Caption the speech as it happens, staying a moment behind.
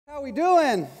How we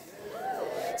doing?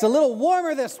 It's a little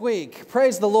warmer this week.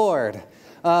 Praise the Lord.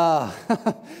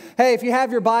 Hey, if you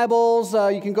have your Bibles,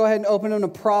 you can go ahead and open them to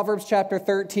Proverbs chapter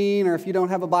 13, or if you don't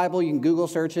have a Bible, you can Google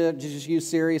search it. Just use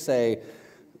Siri, say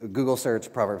Google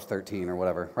search Proverbs 13 or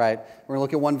whatever, right? We're going to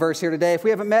look at one verse here today. If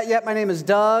we haven't met yet, my name is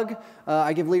Doug.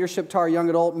 I give leadership to our young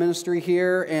adult ministry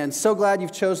here, and so glad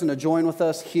you've chosen to join with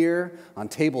us here on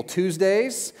Table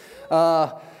Tuesdays.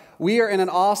 We are in an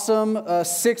awesome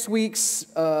 6 weeks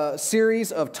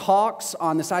series of talks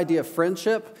on this idea of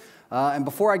friendship. And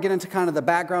before I get into kind of the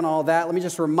background on all that, let me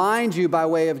just remind you by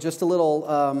way of just a little,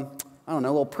 a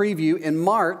little preview. In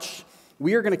March,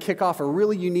 we are going to kick off a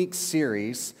really unique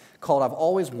series called I've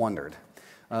Always Wondered.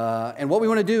 And what we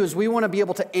want to do is we want to be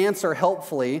able to answer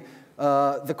helpfully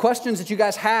the questions that you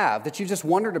guys have, that you just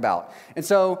wondered about. And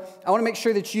so I want to make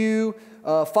sure that you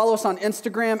follow us on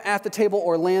Instagram at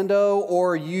thetableorlando,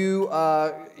 or you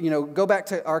go back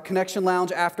to our Connection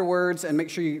Lounge afterwards and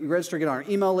make sure you register to get on our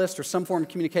email list or some form of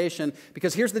communication.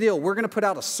 Because here's the deal: we're going to put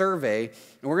out a survey,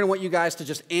 and we're going to want you guys to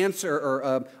just answer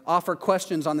or offer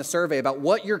questions on the survey about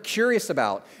what you're curious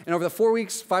about. And over the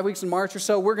 5 weeks in March or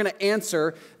so, we're going to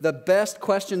answer the best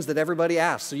questions that everybody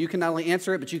asks. So you can not only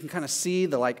answer it, but you can kind of see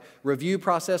the review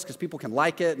process, because people can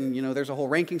like it, and there's a whole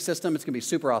ranking system. It's going to be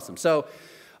super awesome. So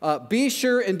be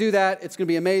sure and do that. It's going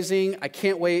to be amazing. I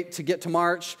can't wait to get to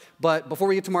March. But before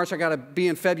we get to March, I got to be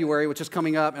in February, which is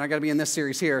coming up, and I got to be in this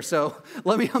series here. So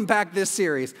let me unpack this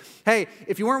series. Hey,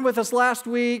 if you weren't with us last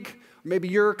week, maybe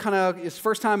it's the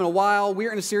first time in a while,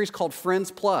 we're in a series called Friends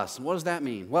Plus. And what does that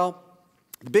mean? Well,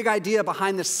 the big idea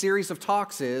behind this series of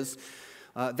talks is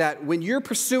that when you're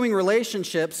pursuing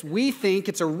relationships, we think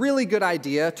it's a really good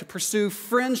idea to pursue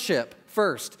friendship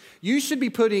first. You should be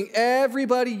putting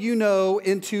everybody you know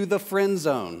into the friend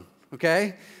zone,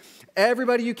 okay?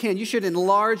 Everybody you can. You should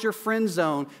enlarge your friend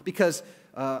zone, because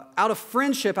out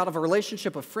of a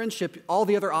relationship of friendship, all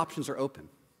the other options are open.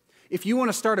 If you want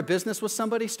to start a business with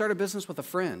somebody, start a business with a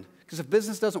friend. Because if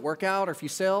business doesn't work out, or if you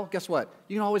sell, guess what?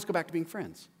 You can always go back to being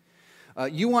friends.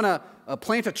 You want to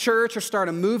plant a church or start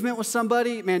a movement with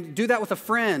somebody, man, do that with a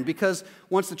friend, because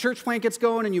once the church plant gets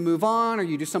going and you move on or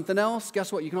you do something else, guess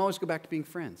what? You can always go back to being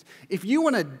friends. If you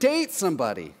want to date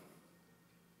somebody,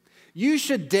 you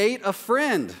should date a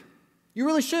friend. You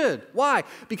really should. Why?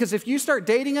 Because if you start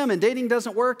dating them and dating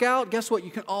doesn't work out, guess what?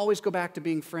 You can always go back to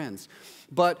being friends.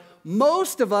 But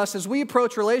most of us, as we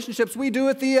approach relationships, we do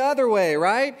it the other way,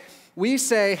 right? We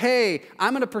say, hey,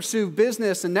 I'm going to pursue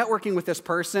business and networking with this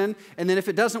person, and then if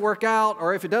it doesn't work out,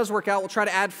 or if it does work out, we'll try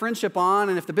to add friendship on,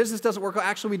 and if the business doesn't work out,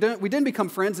 actually we didn't become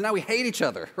friends, and now we hate each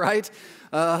other, right?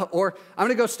 Or I'm going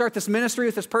to go start this ministry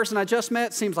with this person I just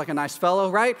met, seems like a nice fellow,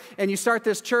 right? And you start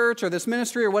this church or this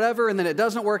ministry or whatever, and then it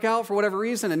doesn't work out for whatever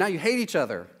reason, and now you hate each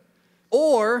other.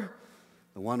 Or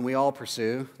the one we all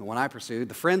pursue, the one I pursued,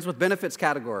 the friends with benefits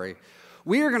category.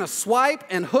 We are going to swipe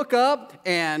and hook up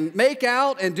and make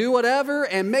out and do whatever,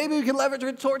 and maybe we can leverage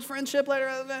it towards friendship later,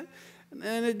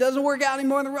 and it doesn't work out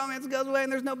anymore, and the romance goes away,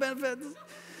 and there's no benefits.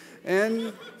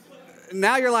 And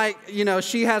now you're like,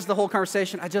 she has the whole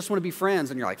conversation, I just want to be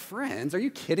friends. And you're like, friends? Are you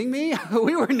kidding me?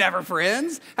 We were never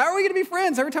friends. How are we going to be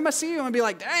friends? Every time I see you, I'm going to be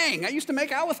like, dang, I used to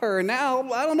make out with her, and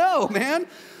now, I don't know, man.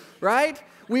 Right?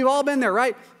 We've all been there,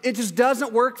 right? It just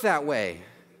doesn't work that way.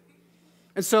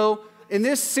 And so in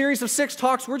this series of 6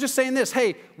 talks, we're just saying this: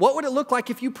 hey, what would it look like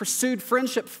if you pursued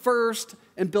friendship first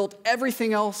and built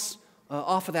everything else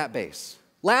off of that base?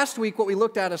 Last week, what we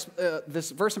looked at is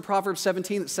this verse in Proverbs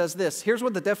 17 that says this. Here's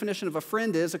what the definition of a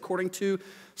friend is according to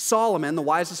Solomon, the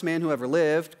wisest man who ever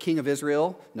lived, king of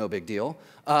Israel, no big deal.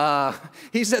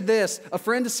 He said this: a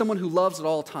friend is someone who loves at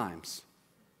all times.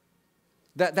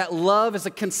 That love is a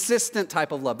consistent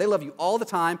type of love. They love you all the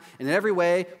time, and in every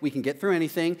way we can get through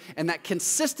anything, and that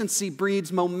consistency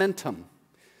breeds momentum.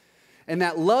 And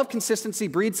that love consistency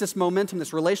breeds this momentum,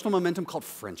 this relational momentum called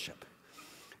friendship.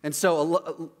 And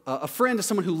so a friend is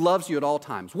someone who loves you at all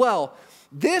times. Well,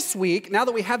 this week, now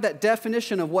that we have that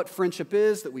definition of what friendship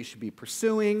is that we should be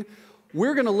pursuing,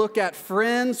 we're going to look at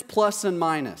friends plus and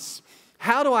minus.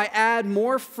 How do I add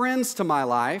more friends to my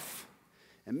life?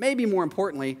 And maybe more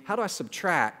importantly, how do I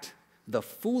subtract the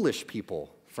foolish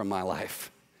people from my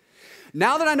life?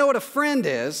 Now that I know what a friend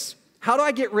is, how do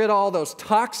I get rid of all those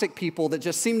toxic people that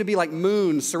just seem to be like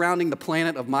moons surrounding the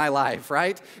planet of my life,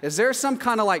 right? Is there some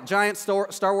kind of giant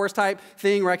Star Wars type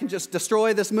thing where I can just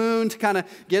destroy this moon to kind of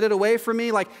get it away from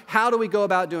me? How do we go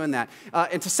about doing that?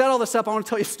 And to set all this up, I want to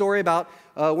tell you a story about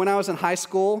when I was in high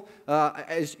school.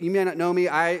 As you may not know me,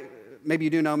 maybe you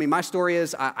do know me. My story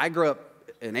is I grew up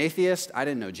an atheist. I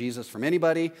didn't know Jesus from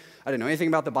anybody. I didn't know anything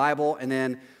about the Bible. And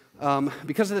then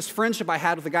because of this friendship I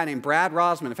had with a guy named Brad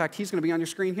Rosman. In fact, he's going to be on your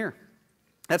screen here.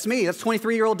 That's me. That's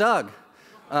 23-year-old Doug.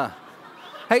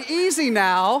 Hey, easy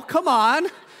now. Come on.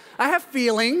 I have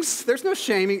feelings. There's no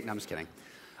shaming. No, I'm just kidding.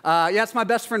 Yeah, it's my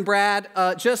best friend, Brad.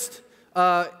 As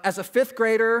a fifth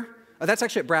grader, that's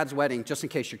actually at Brad's wedding, just in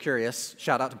case you're curious.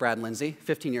 Shout out to Brad and Lindsay,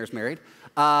 15 years married.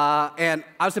 And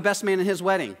I was the best man in his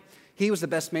wedding. He was the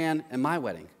best man in my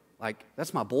wedding. Like,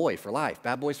 that's my boy for life,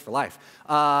 bad boys for life.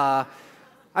 I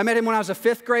met him when I was a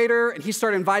fifth grader, and he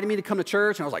started inviting me to come to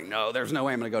church, and I was like, no, there's no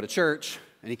way I'm going to go to church.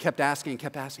 And he kept asking.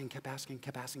 And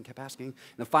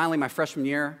then finally, my freshman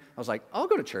year, I was like, I'll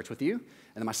go to church with you.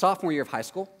 And then my sophomore year of high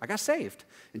school, I got saved.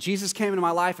 And Jesus came into my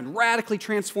life and radically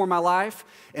transformed my life.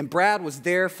 And Brad was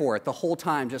there for it the whole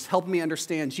time, just helping me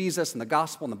understand Jesus and the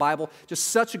gospel and the Bible. Just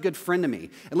such a good friend to me.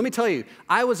 And let me tell you,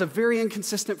 I was a very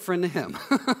inconsistent friend to him.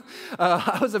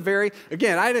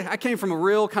 I came from a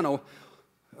real kind of,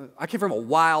 I came from a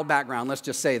wild background, let's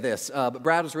just say this, but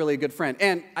Brad was really a good friend.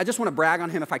 And I just want to brag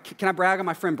on him. Can I brag on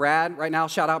my friend Brad right now?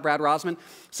 Shout out Brad Rosman.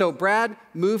 So Brad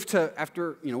moved to,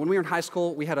 when we were in high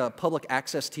school, we had a public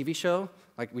access TV show,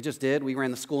 like we just did. We ran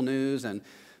the school news, and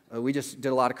we just did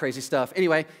a lot of crazy stuff.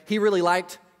 Anyway, he really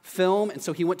liked film, and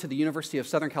so he went to the University of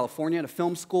Southern California to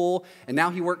film school, and now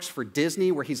he works for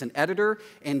Disney, where he's an editor.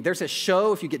 And there's a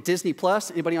show, if you get Disney Plus.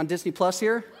 Anybody on Disney Plus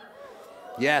here?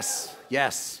 Yes.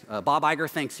 Bob Iger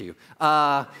thanks you.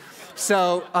 On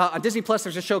Disney Plus,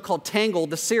 there's a show called Tangled,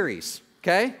 the series,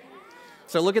 okay?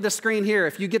 So look at the screen here.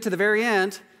 If you get to the very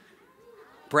end,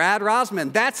 Brad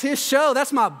Rosman, that's his show.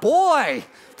 That's my boy,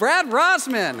 Brad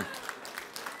Rosman.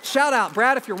 Shout out,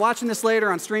 Brad, if you're watching this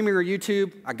later on streaming or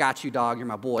YouTube, I got you, dog. You're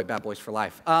my boy, bad boys for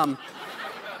life. Let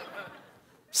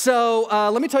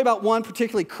me tell you about one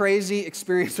particularly crazy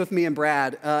experience with me and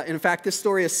Brad. In fact, this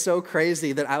story is so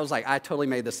crazy that I was like, I totally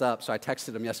made this up. So I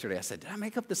texted him yesterday. I said, did I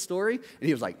make up this story? And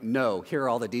he was like, no, here are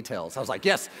all the details. I was like,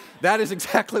 yes, that is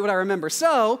exactly what I remember.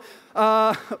 So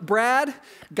Brad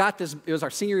got this, it was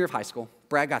our senior year of high school.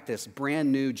 Brad got this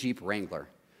brand new Jeep Wrangler,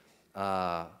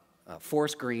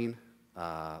 forest green,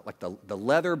 like the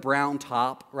leather brown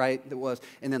top, right, that was,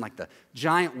 and then like the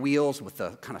giant wheels with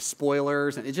the kind of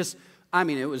spoilers, and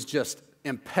it was just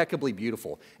impeccably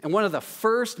beautiful. And one of the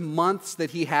first months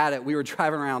that he had it, we were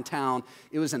driving around town.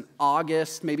 It was in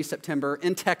August, maybe September,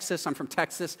 in Texas. I'm from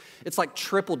Texas. It's like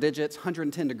triple digits,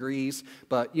 110 degrees.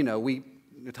 But, we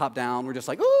top down, we're just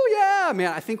like, oh, yeah,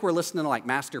 man. I think we're listening to like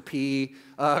Master P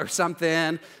or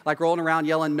something, like rolling around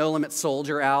yelling No Limit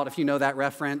Soldier out, if you know that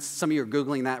reference. Some of you are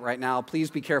Googling that right now.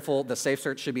 Please be careful. The safe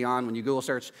search should be on when you Google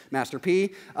search Master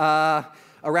P.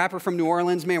 A rapper from New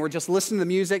Orleans, man, we're just listening to the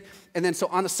music. And then so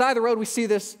on the side of the road, we see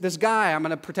this guy. I'm going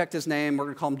to protect his name. We're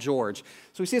going to call him George.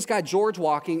 So we see this guy, George,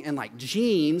 walking in like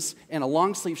jeans and a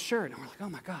long sleeve shirt. And we're like, oh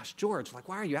my gosh, George, like,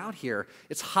 why are you out here?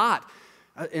 It's hot.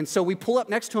 And so we pull up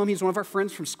next to him. He's one of our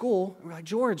friends from school. And we're like,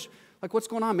 George, like, what's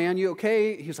going on, man? You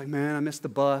okay? He was like, man, I missed the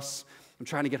bus. I'm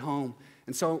trying to get home.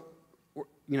 And so,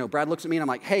 Brad looks at me and I'm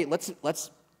like, hey, let's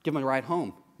give him a ride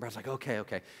home. Brad's like,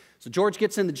 okay. So George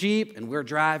gets in the Jeep, and we're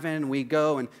driving, and we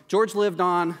go, and George lived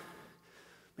on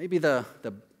maybe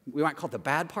we might call it the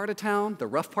bad part of town, the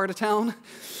rough part of town.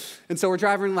 And so we're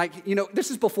driving like, this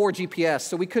is before GPS,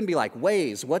 so we couldn't be like,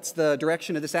 Waze, what's the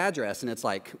direction of this address? And it's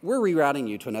like, we're rerouting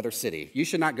you to another city. You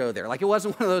should not go there. Like, it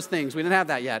wasn't one of those things. We didn't have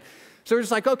that yet. So we're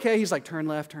just like, okay. He's like, turn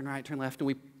left, turn right, turn left. And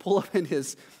we pull up in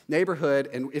his neighborhood,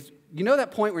 and it's, that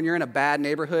point when you're in a bad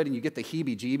neighborhood and you get the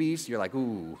heebie-jeebies? You're like,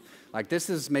 ooh. Like, this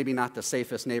is maybe not the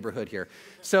safest neighborhood here.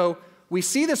 So we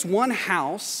see this one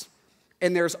house,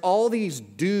 and there's all these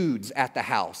dudes at the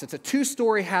house. It's a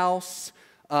 2-story house.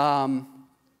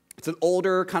 It's an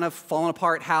older, kind of fallen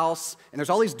apart house, and there's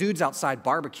all these dudes outside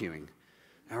barbecuing.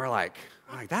 And we're like,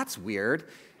 that's weird.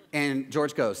 And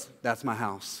George goes, that's my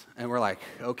house. And we're like,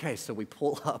 okay, so we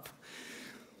pull up.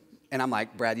 And I'm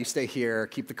like, Brad, you stay here,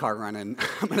 keep the car running.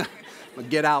 I'm gonna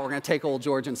get out. We're going to take old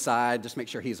George inside, just make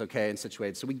sure he's okay and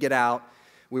situated. So we get out.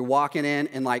 We're walking in,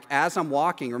 and like as I'm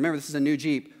walking, remember this is a new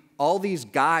Jeep, all these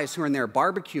guys who are in there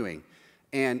barbecuing.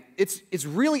 And it's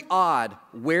really odd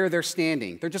where they're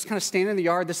standing. They're just kind of standing in the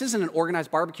yard. This isn't an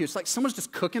organized barbecue. It's like someone's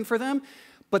just cooking for them.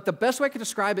 But the best way I could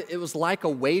describe it, it was like a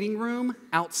waiting room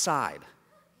outside.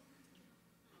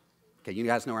 Okay, you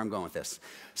guys know where I'm going with this.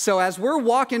 So as we're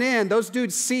walking in, those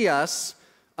dudes see us.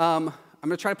 I'm going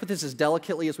to try to put this as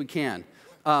delicately as we can.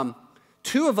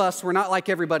 2 of us were not like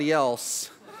everybody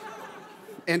else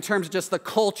in terms of just the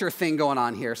culture thing going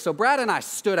on here. So Brad and I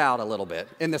stood out a little bit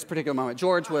in this particular moment.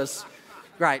 George was,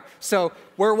 right. So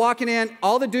we're walking in.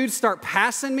 All the dudes start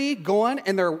passing me, going,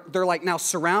 and they're like now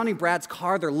surrounding Brad's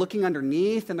car. They're looking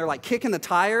underneath, and they're like kicking the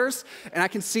tires. And I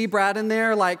can see Brad in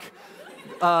there like,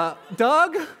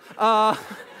 Doug?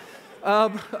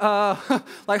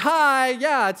 Like, hi,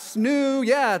 yeah, it's new,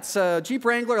 yeah, it's a Jeep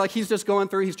Wrangler. Like, he's just going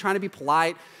through, he's trying to be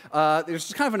polite. There's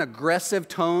just kind of an aggressive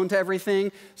tone to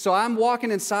everything. So I'm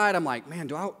walking inside, I'm like,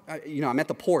 man, I'm at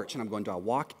the porch, and I'm going, do I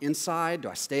walk inside? Do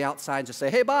I stay outside and just say,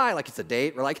 hey, bye, like it's a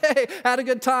date? We're like, hey, had a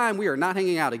good time. We are not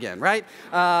hanging out again, right?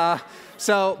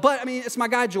 It's my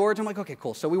guy, George. I'm like, okay,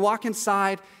 cool. So we walk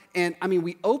inside, and,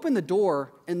 we open the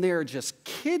door, and there are just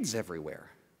kids everywhere.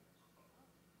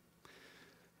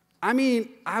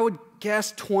 I would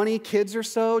guess 20 kids or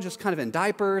so, just kind of in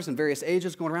diapers and various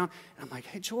ages going around. And I'm like,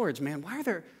 hey, George, man, why are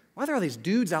there all these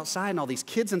dudes outside and all these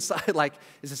kids inside? Like,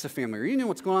 is this a family reunion?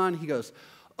 What's going on? He goes,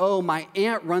 oh, my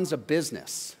aunt runs a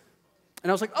business.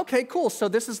 And I was like, okay, cool. So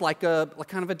this is like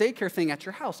kind of a daycare thing at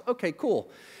your house. Okay, cool.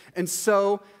 And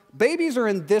so babies are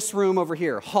in this room over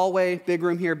here, hallway, big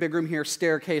room here,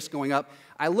 staircase going up.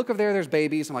 I look over there, there's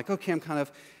babies. I'm like, okay,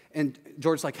 and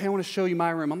George's like, hey, I want to show you my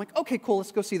room. I'm like, okay, cool,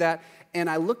 let's go see that. And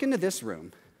I look into this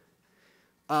room,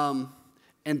 and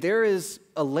there is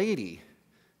a lady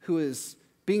who is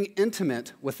being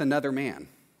intimate with another man.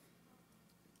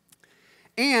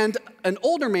 And an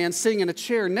older man sitting in a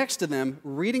chair next to them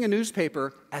reading a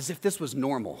newspaper as if this was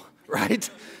normal, right?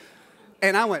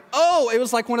 And I went, oh, it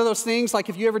was like one of those things, like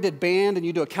if you ever did band and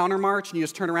you do a counter march and you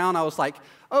just turn around, I was like,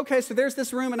 okay, so there's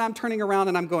this room and I'm turning around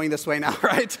and I'm going this way now,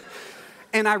 right?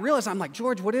 And I realized, I'm like,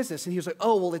 George, what is this? And he was like,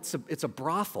 oh, well, it's a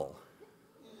brothel.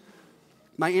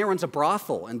 My aunt runs a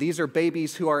brothel, and these are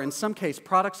babies who are in some case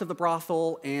products of the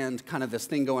brothel and kind of this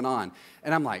thing going on.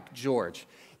 And I'm like, George,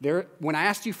 when I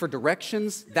asked you for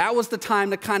directions, that was the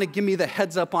time to kind of give me the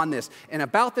heads up on this. And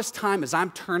about this time, as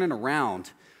I'm turning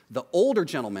around, the older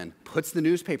gentleman puts the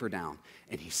newspaper down,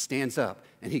 and he stands up,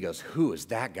 and he goes, who is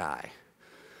that guy?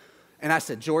 And I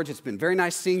said, George, it's been very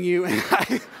nice seeing you.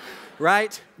 And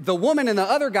right? The woman and the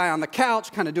other guy on the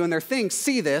couch kind of doing their thing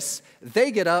see this.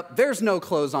 They get up. There's no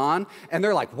clothes on. And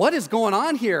they're like, what is going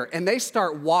on here? And they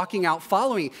start walking out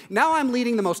following. Now I'm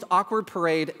leading the most awkward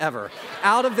parade ever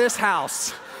out of this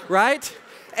house, right?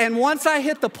 And once I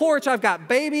hit the porch, I've got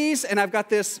babies, and I've got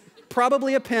this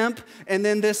probably a pimp, and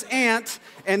then this aunt,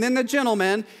 and then the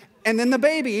gentleman, and then the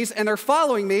babies, and they're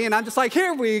following me. And I'm just like,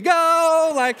 here we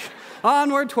go, like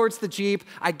onward towards the Jeep.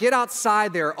 I get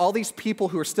outside, there are all these people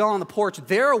who are still on the porch.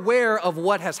 They're aware of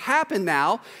what has happened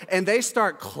now, and they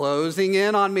start closing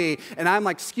in on me. And I'm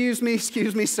like, excuse me,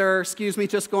 sir, excuse me,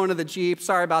 just going to the Jeep.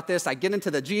 Sorry about this. I get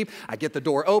into the Jeep. I get the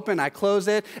door open. I close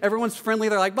it. Everyone's friendly.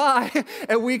 They're like, bye.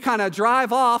 And we kind of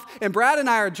drive off, and Brad and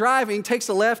I are driving, takes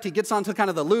a left. He gets onto kind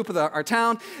of the loop of our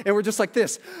town, and we're just like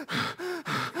this.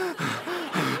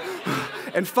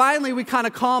 And finally, we kind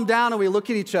of calm down, and we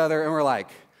look at each other, and we're like,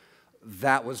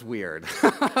 that was weird.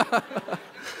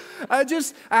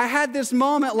 I had this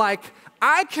moment like,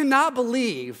 I cannot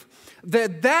believe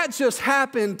that just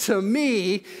happened to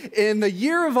me in the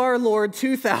year of our Lord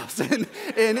 2000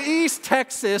 in East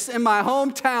Texas, in my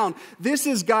hometown. This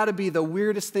has got to be the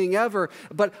weirdest thing ever.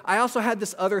 But I also had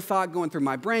this other thought going through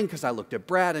my brain because I looked at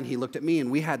Brad and he looked at me, and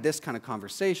we had this kind of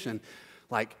conversation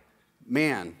like,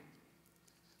 man,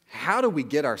 how do we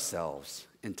get ourselves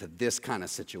into this kind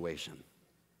of situation?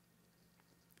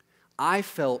 I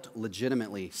felt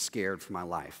legitimately scared for my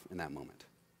life in that moment.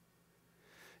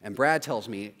 And Brad tells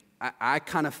me, I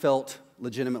kind of felt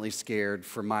legitimately scared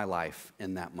for my life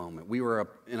in that moment. We were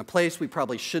in a place we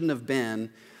probably shouldn't have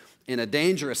been, in a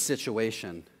dangerous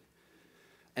situation.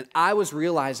 And I was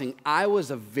realizing I was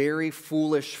a very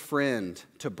foolish friend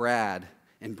to Brad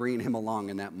in bringing him along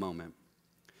in that moment.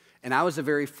 And I was a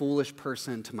very foolish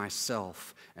person to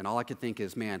myself. And all I could think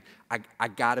is, man, I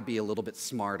got to be a little bit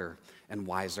smarter and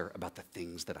wiser about the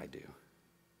things that I do.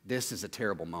 This is a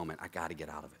terrible moment. I got to get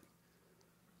out of it.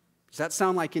 Does that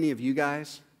sound like any of you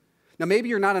guys? Now, maybe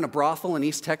you're not in a brothel in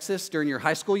East Texas during your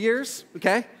high school years,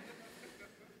 okay?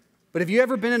 But have you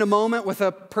ever been in a moment with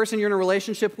a person you're in a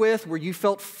relationship with where you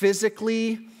felt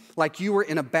physically like you were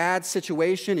in a bad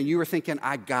situation and you were thinking,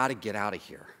 I got to get out of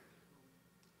here?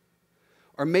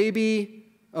 Or maybe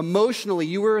emotionally,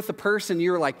 you were with a person,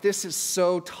 you were like, this is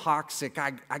so toxic,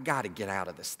 I got to get out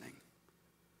of this thing.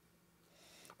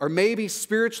 Or maybe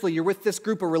spiritually, you're with this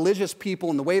group of religious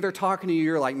people, and the way they're talking to you,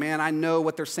 you're like, man, I know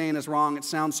what they're saying is wrong, it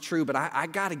sounds true, but I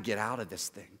got to get out of this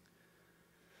thing.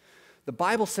 The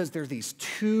Bible says there are these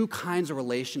two kinds of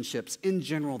relationships in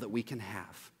general that we can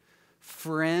have: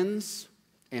 friends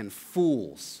and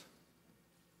fools.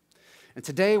 And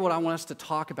today what I want us to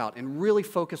talk about and really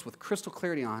focus with crystal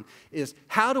clarity on is,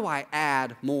 how do I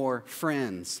add more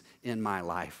friends in my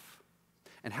life?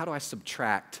 And how do I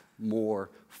subtract more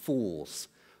fools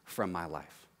from my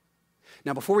life?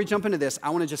 Now, before we jump into this,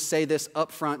 I want to just say this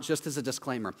up front, just as a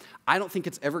disclaimer. I don't think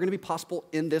it's ever going to be possible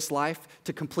in this life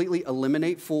to completely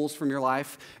eliminate fools from your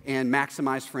life and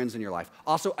maximize friends in your life.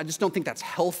 Also, I just don't think that's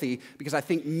healthy, because I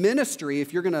think ministry,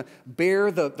 if you're going to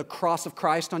bear the cross of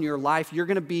Christ on your life, you're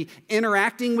going to be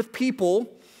interacting with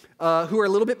people who are a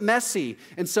little bit messy.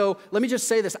 And so let me just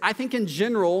say this. I think in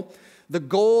general, the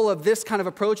goal of this kind of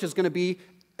approach is going to be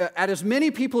at as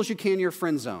many people as you can in your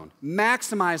friend zone.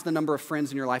 Maximize the number of friends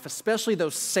in your life, especially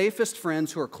those safest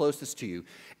friends who are closest to you.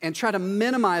 And try to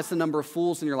minimize the number of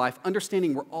fools in your life,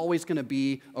 understanding we're always going to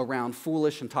be around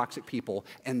foolish and toxic people,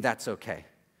 and that's okay.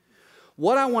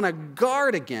 What I want to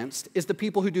guard against is the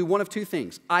people who do one of two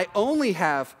things. I only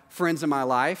have friends in my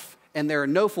life, and there are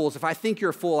no fools. If I think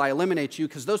you're a fool, I eliminate you,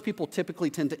 because those people typically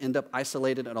tend to end up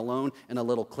isolated and alone in a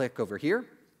little clique over here.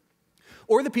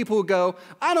 Or the people who go,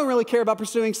 I don't really care about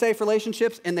pursuing safe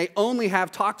relationships, and they only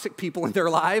have toxic people in their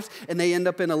lives, and they end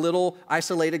up in a little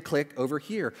isolated clique over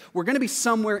here. We're going to be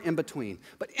somewhere in between.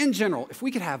 But in general, if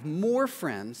we could have more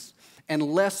friends and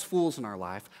less fools in our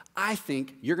life, I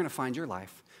think you're going to find your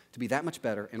life to be that much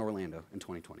better in Orlando in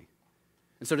 2020.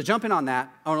 And so to jump in on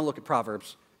that, I want to look at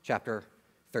Proverbs chapter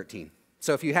 13.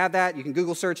 So if you have that, you can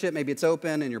Google search it. Maybe it's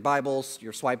open in your Bibles,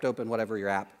 you're swiped open, whatever your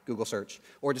app, Google search,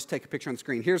 or just take a picture on the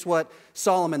screen. Here's what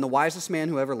Solomon, the wisest man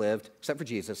who ever lived, except for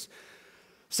Jesus,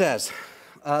 says.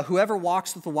 Whoever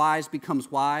walks with the wise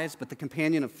becomes wise, but the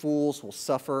companion of fools will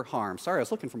suffer harm. Sorry, I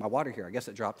was looking for my water here. I guess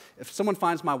it dropped. If someone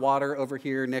finds my water over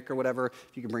here, Nick or whatever,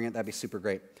 if you can bring it, that'd be super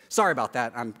great. Sorry about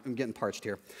that. I'm getting parched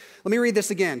here. Let me read this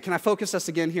again. Can I focus us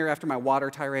again here after my water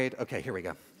tirade? Okay, here we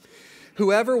go.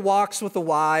 Whoever walks with the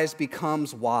wise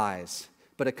becomes wise,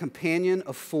 but a companion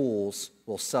of fools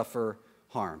will suffer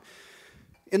harm.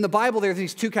 In the Bible, there are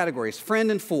these two categories,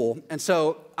 friend and fool. And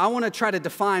so I want to try to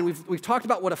define, we've talked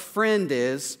about what a friend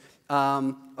is,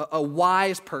 a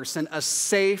wise person, a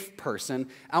safe person.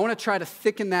 I want to try to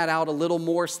thicken that out a little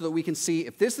more so that we can see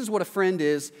if this is what a friend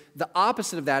is, the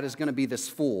opposite of that is going to be this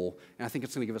fool. And I think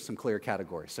it's going to give us some clear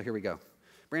categories. So here we go.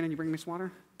 Brandon, you bring me some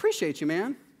water? Appreciate you,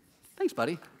 man. Thanks,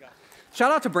 buddy. Shout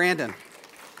out to Brandon.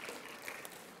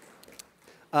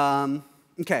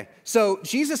 Okay, so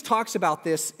Jesus talks about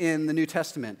this in the New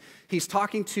Testament. He's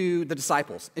talking to the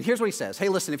disciples, and here's what he says. Hey,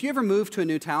 listen, if you ever move to a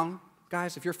new town,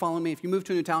 guys, if you're following me, if you move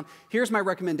to a new town, here's my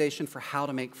recommendation for how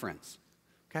to make friends,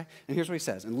 okay? And here's what he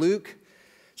says. In Luke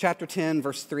chapter 10,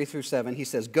 verse 3 through 7, he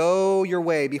says, go your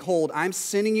way. Behold, I'm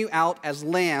sending you out as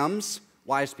lambs,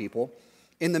 wise people,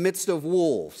 in the midst of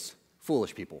wolves,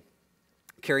 foolish people.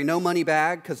 Carry no money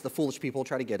bag, because the foolish people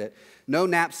try to get it. No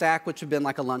knapsack, which would have been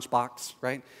like a lunchbox,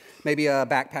 right? Maybe a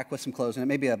backpack with some clothes in it.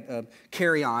 Maybe a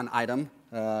carry-on item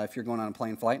if you're going on a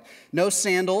plane flight. No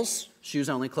sandals, shoes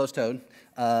only, closed-toed.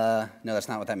 No, that's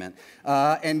not what that meant.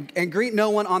 And greet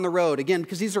no one on the road. Again,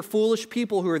 because these are foolish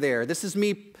people who are there. This is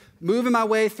me moving my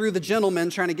way through the gentlemen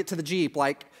trying to get to the Jeep.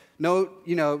 Like, no,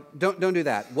 don't do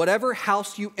that. Whatever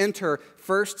house you enter,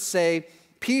 first say,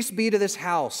 peace be to this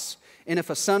house. And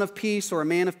if a son of peace or a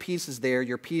man of peace is there,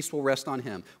 your peace will rest on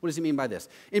him. What does he mean by this?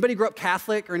 Anybody grow up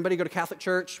Catholic or anybody go to Catholic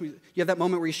church? You have that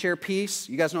moment where you share peace.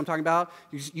 You guys know what I'm talking about?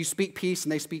 You speak peace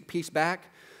and they speak peace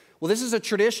back. Well, this is a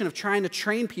tradition of trying to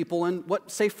train people in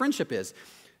what safe friendship is.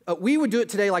 We would do it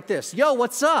today like this. Yo,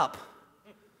 what's up?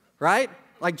 Right?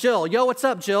 Like Jill. Yo, what's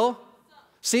up, Jill?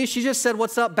 See, she just said,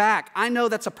 what's up back. I know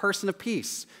that's a person of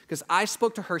peace because I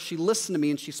spoke to her, she listened to me,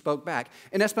 and she spoke back.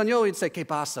 In Espanol, we'd say, ¿Qué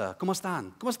pasa? ¿Cómo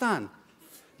están? ¿Cómo están?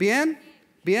 ¿Bien?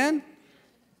 ¿Bien?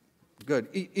 Good.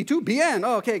 ¿Y tú? Bien.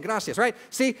 Oh, okay, gracias, right?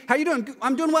 See, how you doing?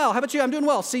 I'm doing well. How about you? I'm doing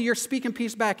well. See, you're speaking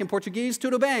peace back in Portuguese.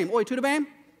 Tudo bem? Oi, tudo bem?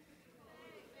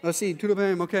 Oh, see, tudo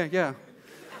bem. Okay, yeah.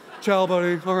 Ciao,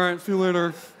 buddy. All right, see you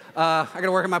later. I got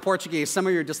to work on my Portuguese. Some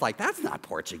of you are just like, that's not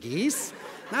Portuguese.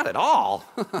 Not at all.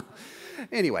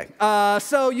 Anyway,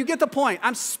 so you get the point.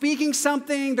 I'm speaking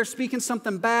something, they're speaking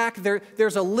something back.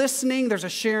 There's a listening, there's a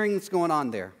sharing that's going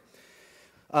on there.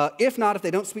 If not, if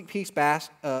they don't speak peace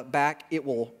back, it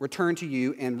will return to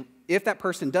you. And if that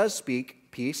person does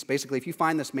speak peace, basically if you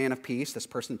find this man of peace, this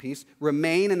person of peace,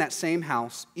 remain in that same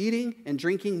house, eating and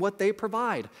drinking what they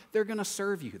provide. They're going to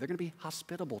serve you. They're going to be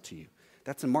hospitable to you.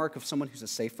 That's a mark of someone who's a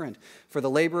safe friend. For the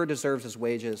laborer deserves his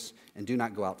wages, and do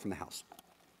not go out from the house.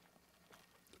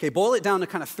 Okay, boil it down to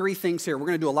kind of three things here. We're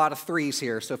going to do a lot of threes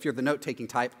here. So if you're the note-taking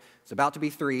type, it's about to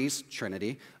be threes,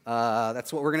 Trinity.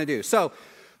 That's what we're going to do. So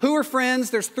who are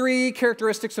friends? There's three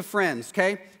characteristics of friends,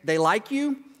 okay? They like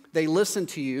you, they listen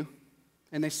to you,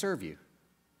 and they serve you.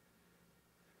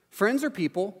 Friends are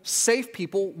people, safe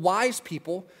people, wise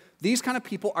people. These kind of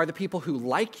people are the people who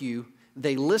like you,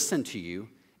 they listen to you,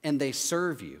 and they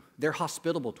serve you. They're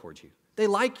hospitable towards you. They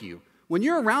like you. When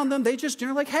you're around them,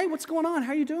 you're like, hey, what's going on?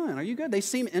 How are you doing? Are you good? They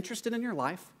seem interested in your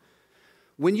life.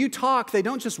 When you talk, they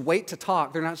don't just wait to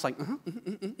talk. They're not just like,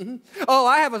 oh,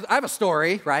 I have a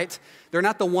story, right? They're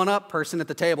not the one-up person at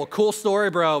the table. Cool story,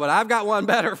 bro, but I've got one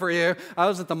better for you. I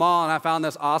was at the mall, and I found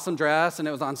this awesome dress, and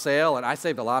it was on sale, and I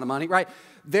saved a lot of money, right?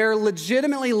 They're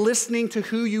legitimately listening to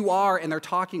who you are, and they're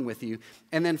talking with you.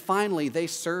 And then finally, they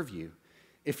serve you.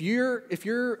 If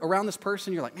you're around this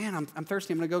person, you're like, man, I'm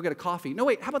thirsty. I'm going to go get a coffee. No,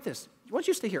 wait, how about this? Why don't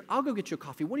you stay here? I'll go get you a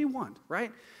coffee. What do you want,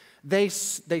 right? They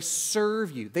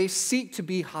serve you. They seek to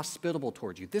be hospitable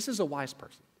towards you. This is a wise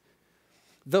person.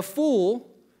 The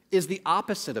fool is the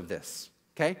opposite of this,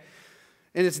 okay?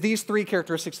 And it's these three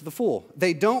characteristics of the fool.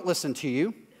 They don't listen to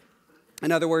you.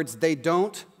 In other words, they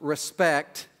don't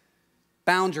respect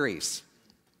boundaries.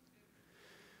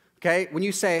 Okay? When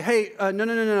you say, hey,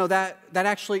 no, that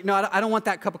actually, no, I don't want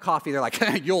that cup of coffee. They're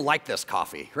like, you'll like this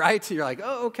coffee, right? You're like,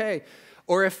 oh, okay.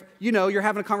 Or if, you're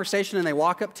having a conversation and they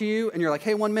walk up to you and you're like,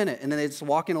 hey, 1 minute. And then they just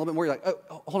walk in a little bit more. You're like,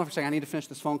 oh, hold on for a second. I need to finish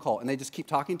this phone call. And they just keep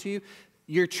talking to you.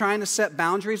 You're trying to set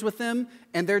boundaries with them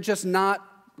and they're just not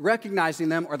recognizing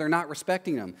them or they're not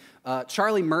respecting them.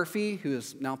 Charlie Murphy, who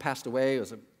has now passed away,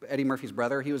 was Eddie Murphy's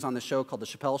brother. He was on the show called The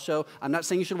Chappelle Show. I'm not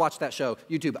saying you should watch that show,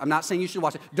 YouTube. I'm not saying you should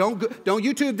watch it. Don't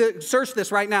YouTube search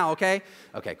this right now, okay?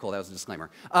 Okay, cool. That was a disclaimer.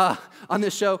 On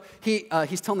this show,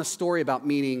 he's telling a story about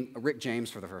meeting Rick James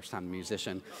for the first time, the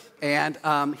musician. And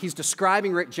he's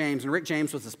describing Rick James. And Rick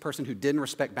James was this person who didn't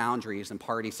respect boundaries in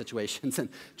party situations. And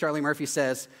Charlie Murphy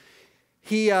says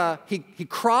he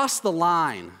crossed the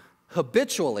line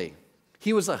habitually.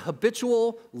 He was a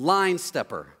habitual line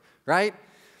stepper, right?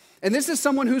 And this is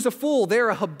someone who's a fool. They're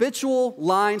a habitual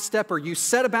line stepper. You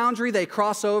set a boundary, they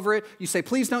cross over it. You say,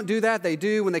 please don't do that. They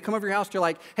do. When they come over your house, you're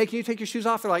like, hey, can you take your shoes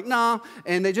off? They're like, nah.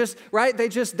 And they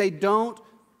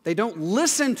don't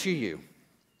listen to you.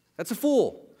 That's a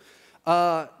fool.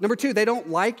 Number two, they don't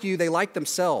like you. They like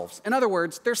themselves. In other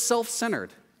words, they're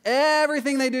self-centered.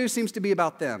 Everything they do seems to be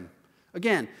about them.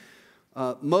 Again,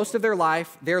 most of their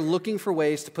life, they're looking for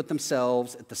ways to put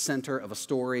themselves at the center of a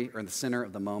story or in the center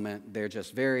of the moment. They're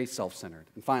just very self-centered.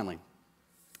 And finally,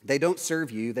 they don't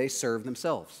serve you, they serve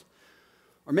themselves.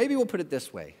 Or maybe we'll put it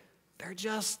this way. They're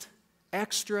just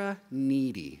extra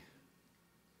needy.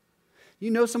 You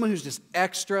know someone who's just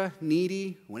extra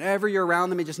needy? Whenever you're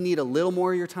around them, they just need a little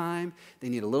more of your time. They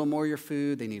need a little more of your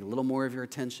food. They need a little more of your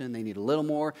attention. They need a little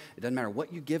more. It doesn't matter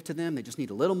what you give to them. They just need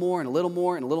a little more and a little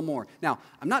more and a little more. Now,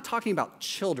 I'm not talking about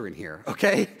children here,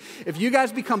 okay? If you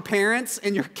guys become parents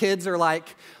and your kids are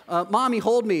like, Mommy,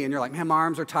 hold me. And you're like, man, my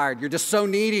arms are tired. You're just so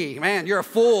needy. Man, you're a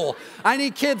fool. I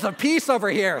need kids of peace over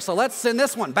here, so let's send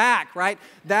this one back, right?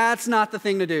 That's not the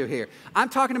thing to do here. I'm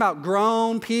talking about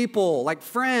grown people, like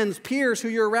friends, peers who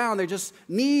you're around. They're just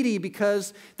needy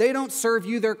because they don't serve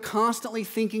you. They're constantly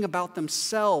thinking about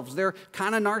themselves. They're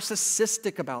kind of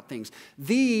narcissistic about things.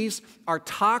 These are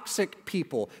toxic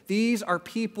people. These are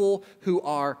people who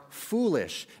are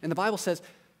foolish. And the Bible says,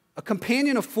 a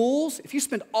companion of fools, if you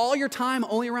spend all your time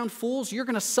only around fools, you're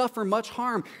going to suffer much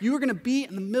harm. You are going to be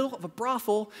in the middle of a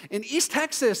brothel in East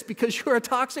Texas because you're a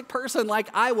toxic person like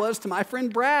I was to my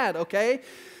friend Brad, okay?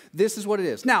 This is what it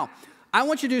is. Now, I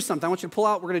want you to do something. I want you to pull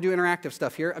out, we're going to do interactive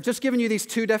stuff here. I've just given you these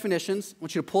two definitions. I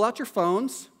want you to pull out your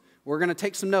phones. We're going to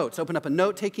take some notes. Open up a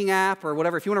note-taking app or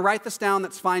whatever. If you want to write this down,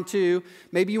 that's fine too.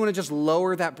 Maybe you want to just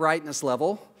lower that brightness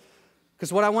level.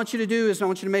 Because what I want you to do is I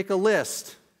want you to make a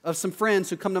list of some friends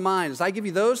who come to mind. As I give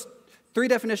you those three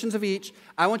definitions of each,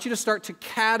 I want you to start to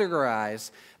categorize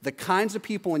the kinds of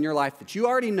people in your life that you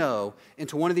already know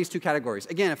into one of these two categories.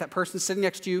 Again, if that person's sitting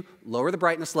next to you, lower the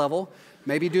brightness level.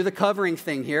 Maybe do the covering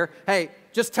thing here. Hey,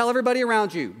 just tell everybody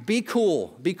around you, be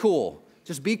cool, be cool.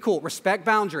 Just be cool. Respect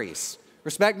boundaries.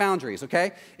 Respect boundaries,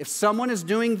 okay? If someone is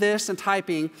doing this and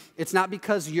typing, it's not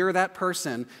because you're that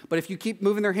person, but if you keep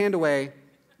moving their hand away,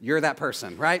 you're that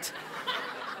person, right?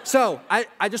 So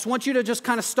I just want you to just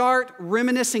kind of start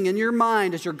reminiscing in your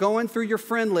mind as you're going through your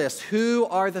friend list. Who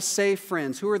are the safe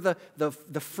friends? Who are the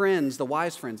friends, the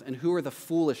wise friends? And who are the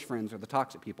foolish friends or the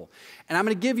toxic people? And I'm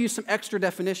going to give you some extra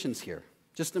definitions here.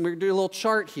 And we're going to do a little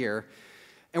chart here.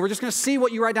 And we're just going to see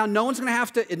what you write down. No one's going to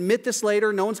have to admit this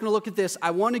later. No one's going to look at this. I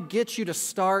want to get you to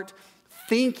start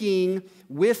thinking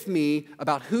with me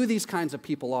about who these kinds of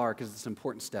people are because it's an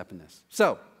important step in this.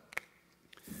 So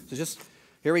just,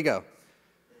 here we go.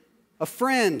 A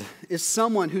friend is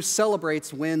someone who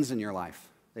celebrates wins in your life.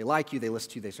 They like you, they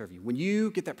listen to you, they serve you. When you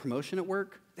get that promotion at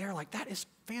work, they're like, that is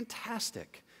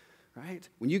fantastic, right?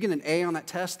 When you get an A on that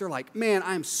test, they're like, man,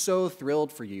 I'm so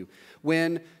thrilled for you.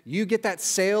 When you get that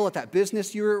sale at that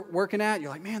business you're working at,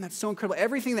 you're like, man, that's so incredible.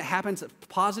 Everything that happens that's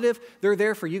positive, they're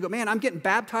there for you. You go, man, I'm getting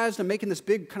baptized. I'm making this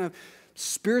big kind of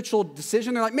spiritual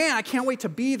decision. They're like, man, I can't wait to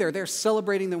be there. They're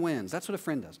celebrating the wins. That's what a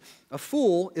friend does. A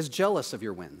fool is jealous of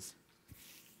your wins.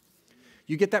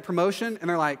 You get that promotion, and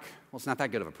they're like, well, it's not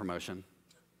that good of a promotion,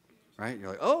 right? You're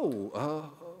like,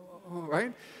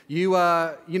 right?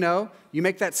 You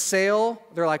make that sale.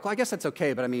 They're like, well, I guess that's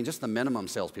okay, but I mean, just the minimum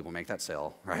salespeople make that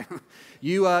sale, right?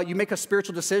 You make a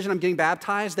spiritual decision. I'm getting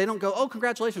baptized. They don't go, oh,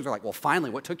 congratulations. They're like, well, finally,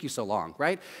 what took you so long,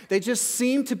 right? They just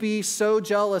seem to be so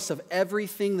jealous of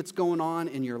everything that's going on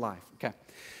in your life. Okay.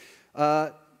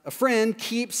 A friend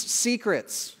keeps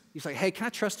secrets. He's like, hey, can I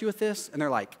trust you with this? And they're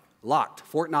like, locked,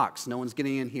 Fort Knox. No one's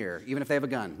getting in here, even if they have a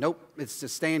gun. Nope, it's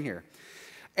just staying here.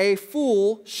 A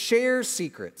fool shares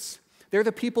secrets. They're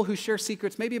the people who share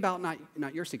secrets, maybe about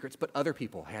not your secrets, but other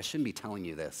people. Hey, I shouldn't be telling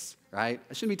you this, right?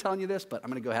 I shouldn't be telling you this, but I'm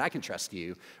going to go ahead. I can trust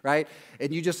you, right?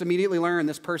 And you just immediately learn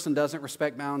this person doesn't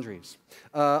respect boundaries.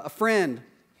 A friend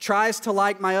tries to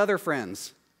like my other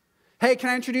friends. Hey, can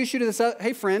I introduce you to this?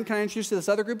 Hey, friend, can I introduce you to this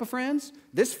other group of friends?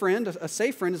 This friend, a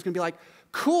safe friend, is going to be like,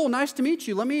 cool, nice to meet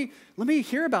you. Let me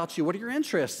hear about you. What are your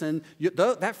interests? And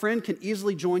that friend can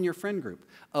easily join your friend group.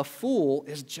 A fool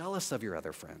is jealous of your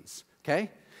other friends,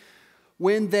 okay?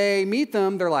 When they meet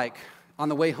them, they're like, on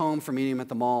the way home from meeting them at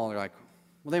the mall, they're like,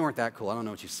 well, they weren't that cool. I don't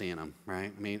know what you see in them,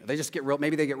 right? I mean,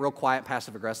 maybe they get real quiet,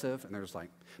 passive aggressive, and they're just like,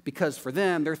 because for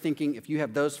them, they're thinking, if you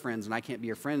have those friends and I can't be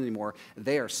your friend anymore,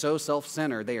 they are so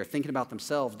self-centered, they are thinking about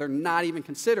themselves. They're not even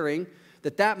considering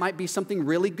that might be something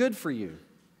really good for you.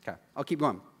 Okay, I'll keep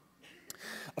going.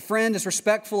 A friend is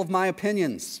respectful of my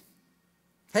opinions.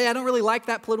 Hey, I don't really like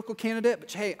that political candidate,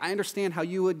 but hey, I understand how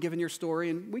you would given your story,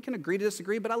 and we can agree to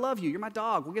disagree, but I love you. You're my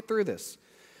dog. We'll get through this.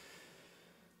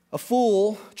 A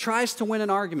fool tries to win an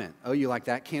argument. Oh, you like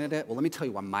that candidate? Well, let me tell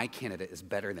you why my candidate is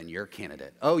better than your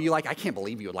candidate. Oh, I can't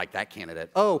believe you would like that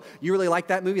candidate. Oh, you really like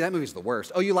that movie? That movie's the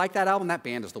worst. Oh, you like that album? That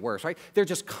band is the worst, right? They're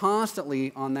just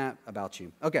constantly on that about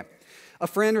you. Okay, a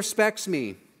friend respects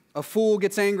me. A fool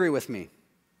gets angry with me.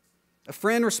 A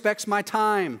friend respects my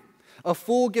time. A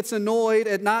fool gets annoyed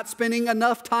at not spending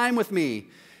enough time with me.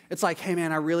 It's like, hey,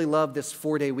 man, I really love this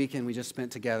 4-day weekend we just spent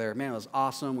together. Man, it was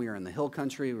awesome. We were in the hill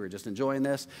country. We were just enjoying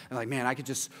this. And like, man, I could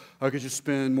just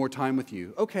spend more time with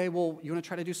you. Okay, well, you want to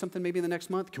try to do something maybe in the next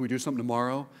month? Can we do something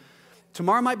tomorrow?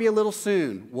 Tomorrow might be a little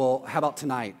soon. Well, how about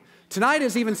tonight? Tonight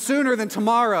is even sooner than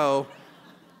tomorrow.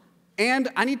 And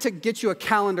I need to get you a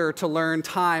calendar to learn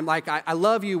time. Like, I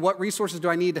love you. What resources do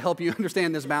I need to help you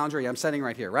understand this boundary I'm setting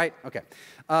right here, right? Okay.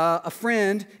 A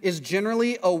friend is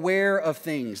generally aware of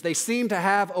things. They seem to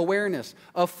have awareness.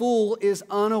 A fool is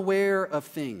unaware of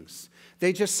things.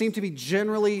 They just seem to be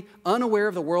generally unaware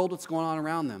of the world, what's going on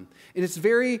around them. And it's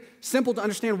very simple to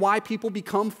understand why people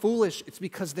become foolish. It's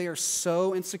because they are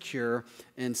so insecure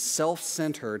and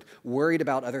self-centered, worried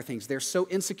about other things. They're so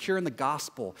insecure in the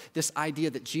gospel, this idea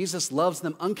that Jesus loves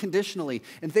them unconditionally,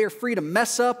 and they are free to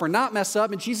mess up or not mess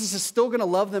up, and Jesus is still going to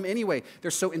love them anyway. They're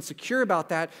so insecure about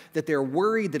that they're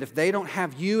worried that if they don't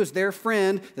have you as their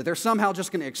friend, that they're somehow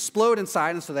just going to explode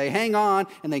inside, and so they hang on,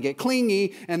 and they get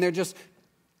clingy, and they're just...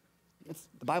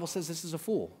 The Bible says this is a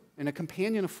fool, and a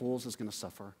companion of fools is going to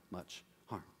suffer much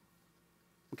harm.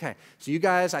 Okay, so you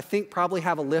guys, I think, probably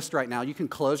have a list right now. You can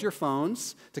close your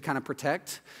phones to kind of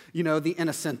protect, the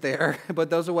innocent there, but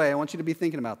those away. I want you to be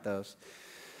thinking about those.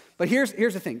 But here's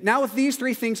the thing. Now with these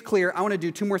 3 things clear, I want to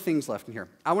do 2 more things left in here.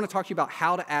 I want to talk to you about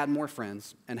how to add more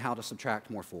friends and how to subtract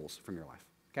more fools from your life,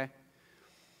 okay?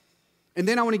 And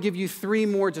then I want to give you 3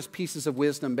 more just pieces of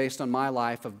wisdom based on my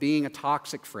life of being a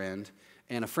toxic friend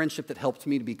and a friendship that helped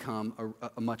me to become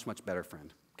a much, much better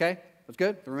friend. Okay? That's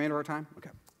good? The remainder of our time? Okay.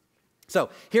 So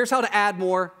here's how to add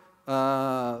more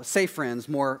safe friends,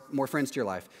 more friends to your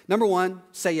life. Number 1,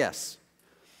 say yes.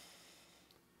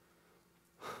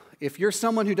 If you're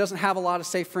someone who doesn't have a lot of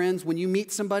safe friends, when you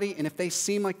meet somebody and if they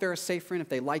seem like they're a safe friend, if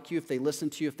they like you, if they listen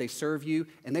to you, if they serve you,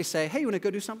 and they say, hey, you want to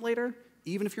go do something later?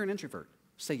 Even if you're an introvert,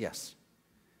 say yes.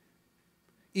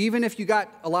 Even if you got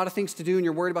a lot of things to do and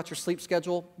you're worried about your sleep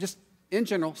schedule, just in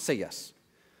general, say yes.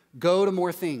 Go to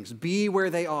more things. Be where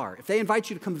they are. If they invite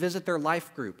you to come visit their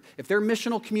life group, if their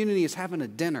missional community is having a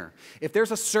dinner, if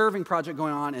there's a serving project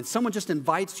going on and someone just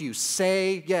invites you,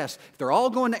 say yes. If they're all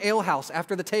going to Ale House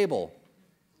after the table,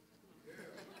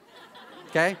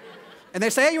 okay? And they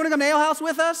say, hey, you want to come to Ale House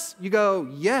with us? You go,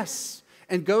 yes,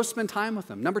 and go spend time with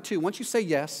them. Number 2, once you say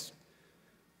yes,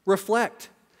 reflect.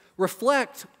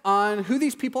 Reflect on who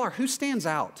these people are, who stands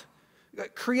out.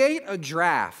 Create a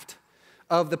draft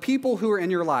of the people who are in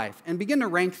your life and begin to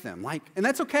rank them. And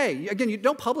that's okay. Again, you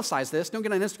don't publicize this. Don't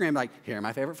get on Instagram like, here are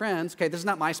my favorite friends. Okay, this is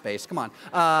not MySpace. Come on.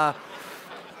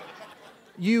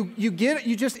 You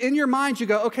just in your mind, you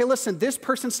go, okay, listen, this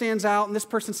person stands out, and this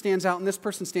person stands out, and this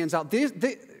person stands out.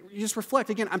 just reflect.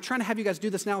 Again, I'm trying to have you guys do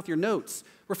this now with your notes.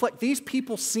 Reflect. These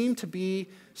people seem to be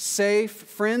safe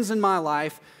friends in my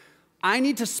life. I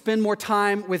need to spend more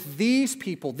time with these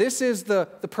people. This is the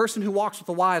person who walks with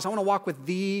the wise. I want to walk with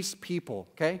these people,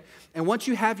 okay? And once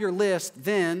you have your list,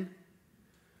 then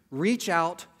reach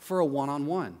out for a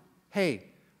one-on-one. Hey,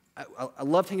 I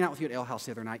loved hanging out with you at Ale House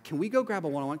the other night. Can we go grab a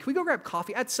one-on-one? Can we go grab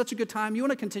coffee? I had such a good time. You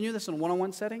want to continue this in a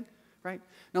one-on-one setting, right?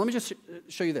 Now, let me just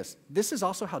show you this. This is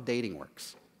also how dating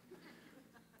works.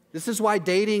 This is why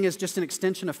dating is just an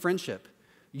extension of friendship.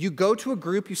 You go to a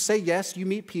group, you say yes, you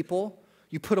meet people,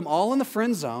 you put them all in the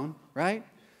friend zone, right?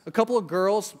 A couple of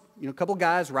girls, a couple of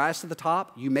guys rise to the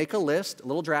top. You make a list, a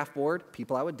little draft board,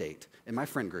 people I would date in my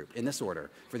friend group in this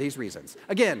order for these reasons.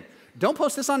 Again, don't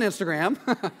post this on Instagram.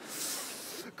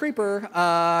 Creeper.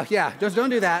 Just don't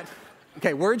do that.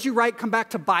 Okay, words you write come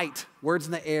back to bite. Words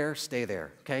in the air stay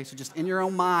there, okay? So just in your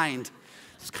own mind,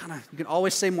 just you can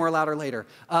always say more louder later.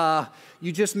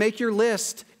 You just make your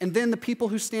list, and then the people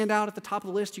who stand out at the top of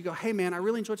the list, you go, hey man, I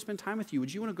really enjoyed spending time with you.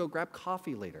 Would you want to go grab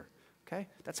coffee later? Okay?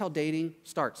 That's how dating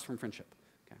starts from friendship.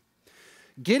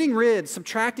 Okay?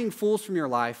 Subtracting fools from your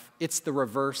life, it's the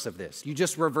reverse of this. You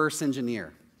just reverse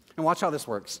engineer. And watch how this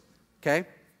works, okay?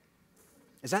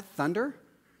 Is that thunder?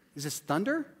 Is this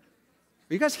thunder?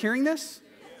 Are you guys hearing this?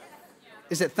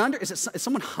 Is it thunder? Is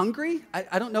someone hungry?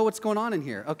 I don't know what's going on in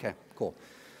here. Okay, cool.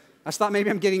 I just thought maybe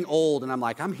I'm getting old and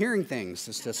I'm hearing things.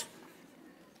 It's just,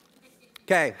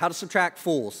 okay, how to subtract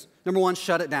fools. Number one,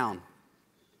 shut it down.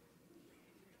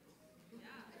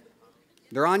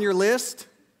 They're on your list,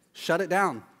 shut it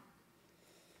down.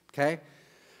 Okay?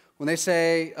 When they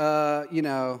say,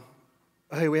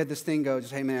 hey, we had this thing go,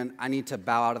 just, hey man, I need to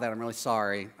bow out of that. I'm really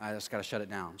sorry. I just got to shut it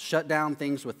down. Shut down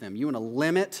things with them. You want to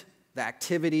limit the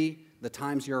activity, the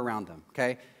times you're around them,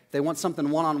 okay? If they want something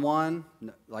one-on-one,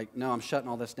 no, I'm shutting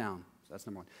all this down. So that's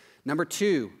number one. Number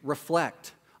two,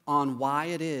 reflect on why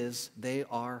it is they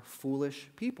are foolish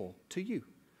people to you.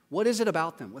 What is it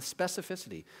about them with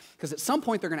specificity? Because at some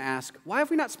point they're going to ask, why have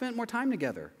we not spent more time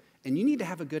together? And you need to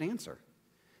have a good answer.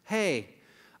 Hey,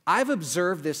 I've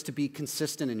observed this to be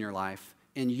consistent in your life,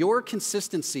 and your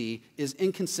consistency is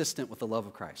inconsistent with the love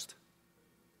of Christ.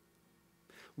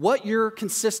 What you're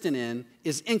consistent in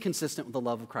is inconsistent with the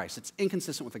love of Christ. It's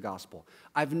inconsistent with the gospel.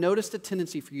 I've noticed a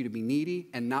tendency for you to be needy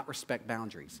and not respect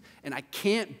boundaries. And I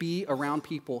can't be around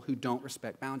people who don't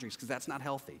respect boundaries because that's not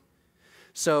healthy.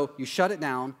 So you shut it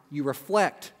down, you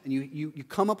reflect, and you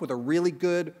come up with a really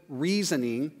good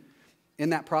reasoning in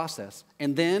that process.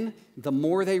 And then the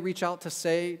more they reach out to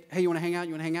say, hey, you want to hang out?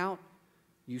 You want to hang out?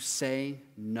 You say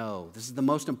no. This is the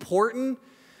most important,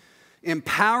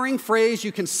 empowering phrase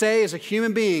you can say as a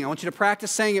human being. I want you to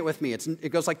practice saying it with me.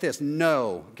 It goes like this,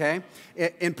 no, okay?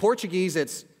 In Portuguese,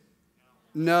 it's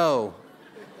no.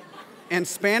 In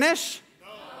Spanish?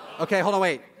 No. Okay, hold on,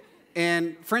 wait.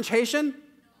 In French Haitian?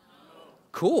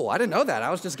 Cool, I didn't know that.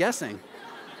 I was just guessing.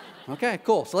 Okay,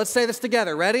 cool. So let's say this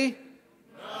together. Ready?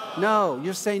 No. You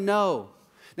just say no.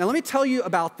 Now let me tell you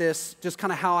about this, just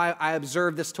kind of how I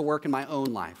observed this to work in my own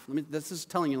life. Let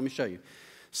me show you.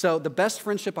 So the best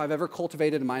friendship I've ever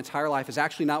cultivated in my entire life is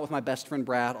actually not with my best friend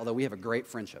Brad, although we have a great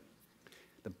friendship.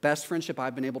 The best friendship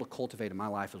I've been able to cultivate in my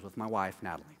life is with my wife,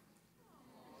 Natalie.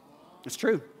 It's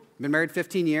true. I've been married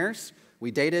 15 years.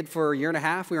 We dated for a year and a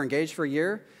half. We were engaged for a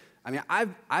year. I mean,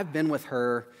 I've been with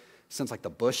her since like the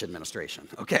Bush administration,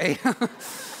 okay?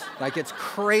 Like it's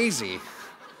crazy.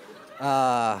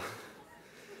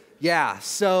 Yeah,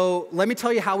 so let me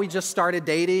tell you how we just started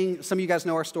dating. Some of you guys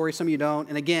know our story, some of you don't.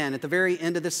 And again, at the very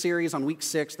end of this series on week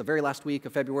 6, the very last week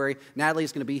of February,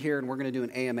 Natalie's going to be here and we're going to do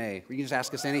an AMA. Where you can just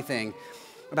ask us anything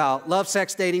about love,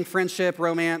 sex, dating, friendship,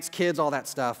 romance, kids, all that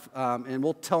stuff. And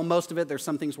we'll tell most of it. There's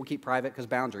some things we'll keep private because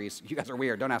boundaries. You guys are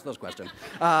weird. Don't ask those questions.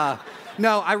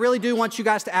 No, I really do want you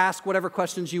guys to ask whatever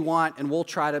questions you want, and we'll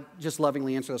try to just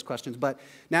lovingly answer those questions. But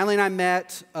Natalie and I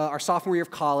met our sophomore year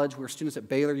of college. We were students at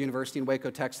Baylor University in Waco,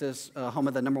 Texas, home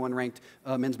of the #1 ranked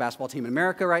men's basketball team in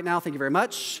America right now. Thank you very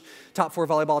much. Top 4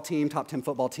 volleyball team, top 10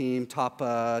 football team, top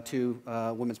 2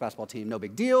 women's basketball team. No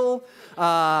big deal.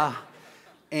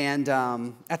 And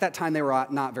at that time, they were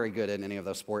not very good in any of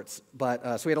those sports.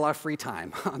 But so we had a lot of free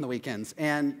time on the weekends.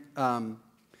 And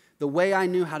the way I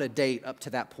knew how to date up to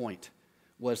that point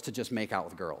was to just make out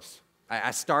with girls.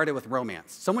 I started with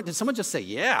romance. Did someone just say,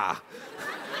 yeah?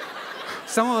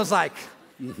 Someone was like,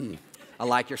 I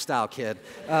like your style, kid.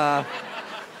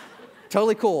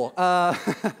 Totally cool.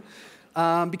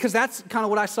 Because that's kind of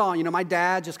what I saw. You know, my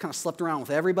dad just kind of slept around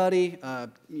with everybody,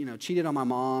 cheated on my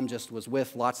mom, just was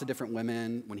with lots of different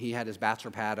women. When he had his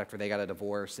bachelor pad after they got a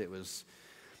divorce, it was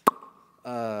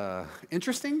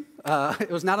interesting. It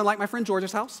was not unlike my friend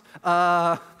George's house.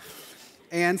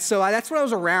 And so that's what I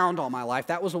was around all my life.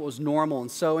 That was what was normal. And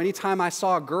so anytime I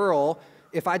saw a girl,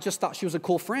 if I just thought she was a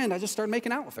cool friend, I just started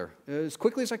making out with her as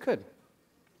quickly as I could.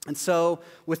 And so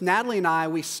with Natalie and I,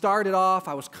 we started off,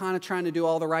 I was kind of trying to do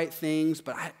all the right things.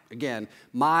 But again,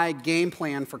 my game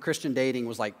plan for Christian dating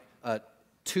was like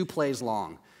 2 plays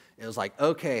long. It was like,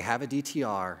 okay, have a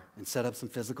DTR and set up some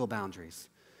physical boundaries.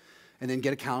 And then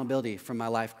get accountability from my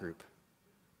life group.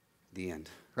 The end.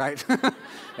 Right?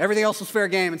 Everything else was fair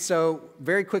game. And so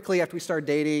very quickly after we started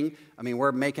dating, I mean,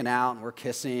 we're making out and we're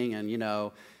kissing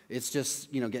and, it's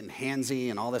just, getting handsy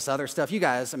and all this other stuff. You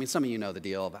guys, I mean, some of you know the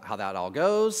deal about how that all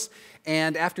goes.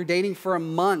 And after dating for a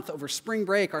month over spring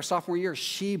break, our sophomore year,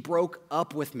 she broke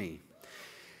up with me.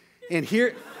 And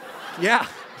here, yeah,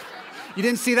 you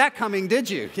didn't see that coming, did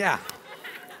you? Yeah.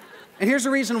 And here's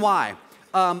the reason why.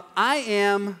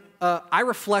 I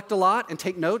reflect a lot and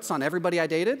take notes on everybody I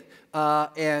dated.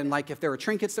 And like if there were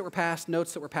trinkets that were passed,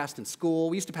 notes that were passed in school.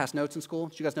 We used to pass notes in school.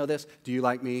 Did you guys know this? Do you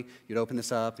like me? You'd open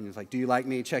this up and it's like, do you like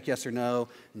me? Check yes or no.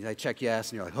 And you're like, check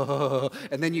yes. And you're like, oh.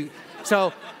 And then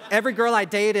so every girl I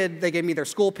dated, they gave me their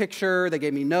school picture. They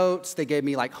gave me notes. They gave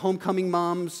me like homecoming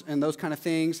mums and those kind of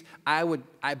things. I would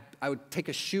take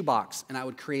a shoebox and I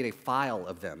would create a file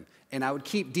of them. And I would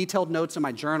keep detailed notes in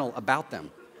my journal about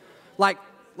them. Like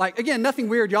again, nothing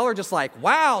weird. Y'all are just like,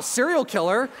 wow, serial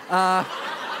killer.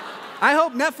 I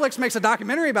hope Netflix makes a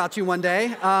documentary about you one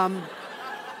day.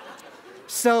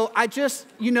 So I just,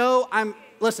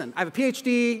 listen, I have a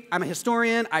PhD. I'm a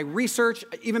historian. I research.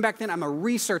 Even back then, I'm a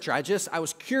researcher. I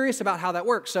was curious about how that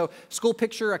works. So school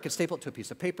picture, I could staple it to a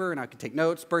piece of paper and I could take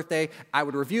notes. Birthday, I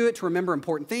would review it to remember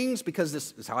important things because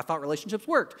this is how I thought relationships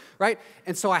worked, right?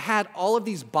 And so I had all of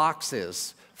these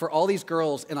boxes for all these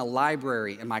girls in a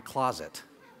library in my closet.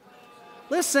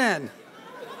 Listen,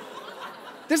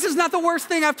 this is not the worst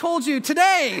thing I've told you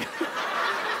today.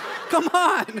 Come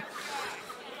on.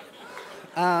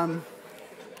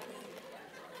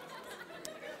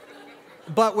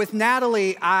 But with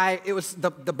Natalie, it was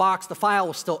the box, the file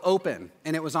was still open,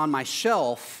 and it was on my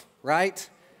shelf, right?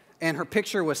 And her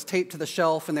picture was taped to the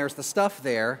shelf, and there's the stuff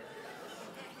there.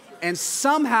 And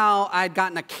somehow I'd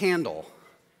gotten a candle.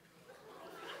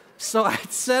 So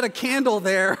I'd set a candle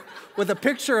there with a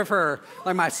picture of her.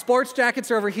 Like my sports jackets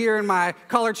are over here and my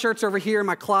collared shirts are over here in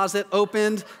my closet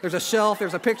opened. There's a shelf,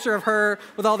 there's a picture of her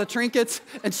with all the trinkets.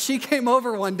 And she came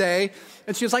over one day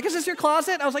and she was like, is this your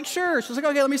closet? I was like, sure. She was like,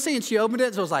 okay, let me see. And she opened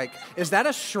it. So I was like, is that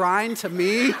a shrine to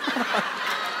me?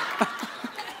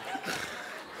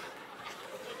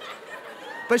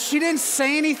 But she didn't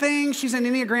say anything. She's an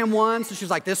Enneagram 1. So she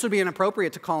was like, this would be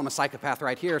inappropriate to call him a psychopath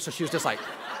right here. So she was just like,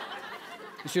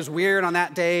 she was weird on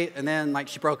that date, and then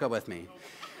she broke up with me.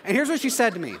 And here's what she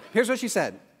said to me. Here's what she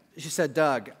said. She said,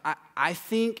 Doug, I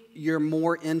think you're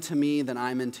more into me than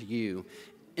I'm into you.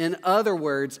 In other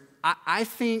words, I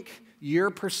think you're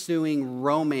pursuing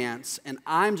romance, and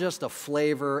I'm just a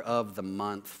flavor of the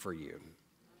month for you.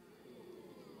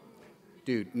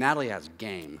 Dude, Natalie has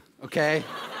game, okay?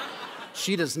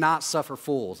 She does not suffer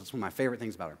fools. That's one of my favorite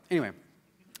things about her. Anyway,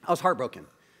 I was heartbroken.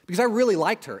 Because I really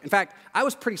liked her. In fact, I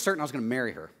was pretty certain I was going to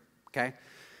marry her, okay?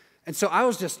 And so I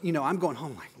was just, I'm going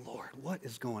home like, Lord, what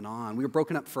is going on? We were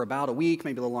broken up for about a week,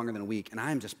 maybe a little longer than a week, and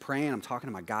I'm just praying. I'm talking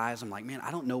to my guys. I'm like, man,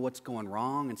 I don't know what's going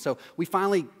wrong. And so we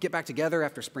finally get back together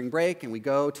after spring break, and we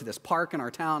go to this park in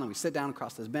our town, and we sit down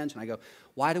across this bench, and I go,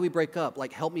 why do we break up?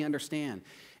 Like, help me understand.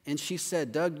 And she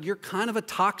said, Doug, you're kind of a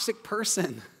toxic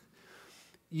person.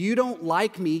 You don't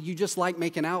like me. You just like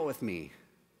making out with me.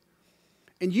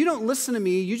 And you don't listen to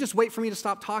me, you just wait for me to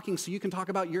stop talking so you can talk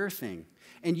about your thing.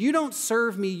 And you don't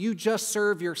serve me, you just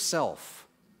serve yourself.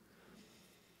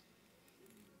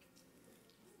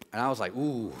 And I was like,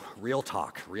 ooh, real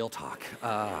talk, real talk.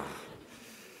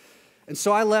 And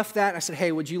so I left that, I said,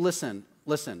 hey, would you listen,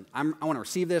 I want to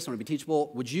receive this, I want to be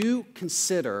teachable. Would you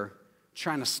consider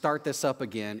trying to start this up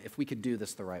again if we could do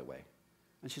this the right way?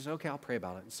 And she said, okay, I'll pray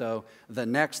about it. And so the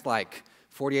next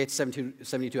 48 to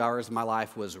 72 hours of my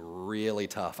life was really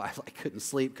tough. I couldn't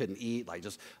sleep, couldn't eat. I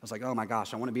was like, oh my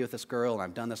gosh, I want to be with this girl, and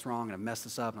I've done this wrong, and I've messed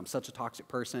this up, and I'm such a toxic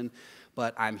person.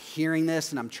 But I'm hearing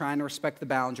this, and I'm trying to respect the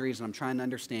boundaries, and I'm trying to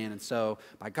understand. And so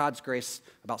by God's grace,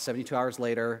 about 72 hours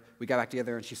later, we got back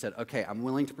together, and she said, okay, I'm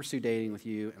willing to pursue dating with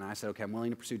you. And I said, okay, I'm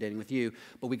willing to pursue dating with you,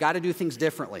 but we got to do things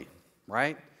differently,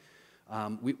 right?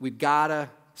 We've got to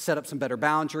set up some better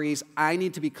boundaries. I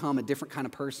need to become a different kind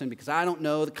of person because I don't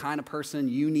know the kind of person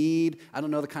you need. I don't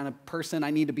know the kind of person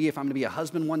I need to be if I'm going to be a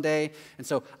husband one day. And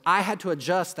so I had to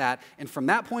adjust that. And from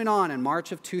that point on, in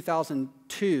March of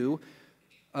 2002,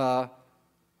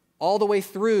 all the way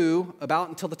through, about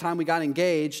until the time we got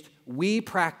engaged, we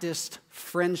practiced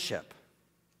friendship.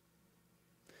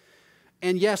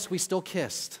 And yes, we still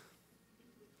kissed.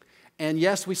 And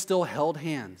yes, we still held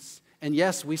hands. And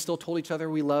yes, we still told each other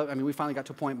we love. I mean, we finally got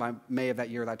to a point by May of that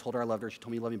year that I told her I loved her. She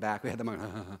told me you love me back. We had the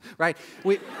moment, right?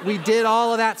 We did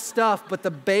all of that stuff, but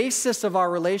the basis of our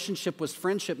relationship was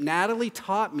friendship. Natalie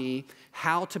taught me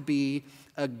how to be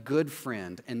a good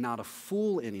friend and not a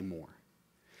fool anymore.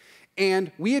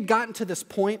 And we had gotten to this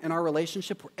point in our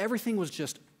relationship where everything was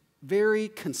just very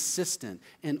consistent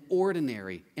and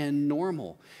ordinary and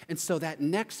normal. And so that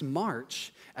next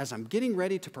March, as I'm getting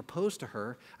ready to propose to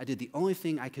her, I did the only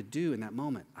thing I could do in that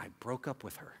moment. I broke up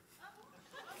with her.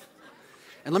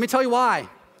 And let me tell you why.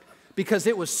 Because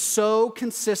it was so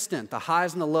consistent, the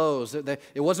highs and the lows. It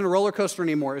wasn't a roller coaster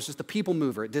anymore. It was just a people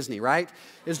mover at Disney, right?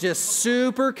 It was just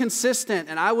super consistent.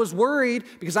 And I was worried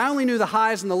because I only knew the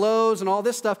highs and the lows and all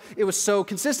this stuff. It was so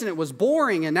consistent. It was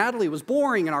boring, and Natalie was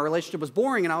boring, and our relationship was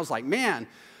boring. And I was like, man,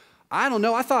 I don't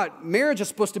know. I thought marriage is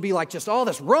supposed to be like just all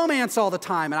this romance all the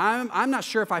time. And I'm not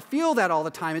sure if I feel that all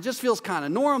the time. It just feels kind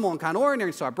of normal and kind of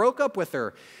ordinary. So I broke up with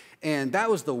her. And that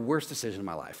was the worst decision of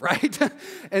my life, right?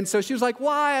 And so she was like,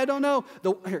 why? I don't know.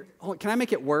 Here, can I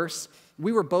make it worse?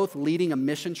 We were both leading a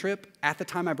mission trip at the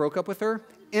time I broke up with her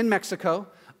in Mexico,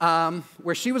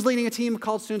 where she was leading a team of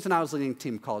college students and I was leading a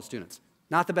team of college students.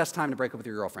 Not the best time to break up with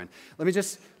your girlfriend. Let me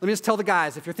just tell the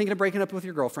guys, if you're thinking of breaking up with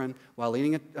your girlfriend while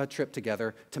leading a trip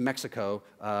together to Mexico,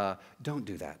 don't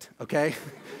do that, okay?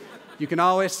 You can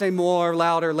always say more,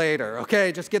 louder later,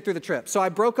 okay? Just get through the trip. So I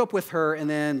broke up with her, and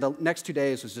then the next 2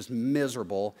 days was just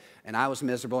miserable, and I was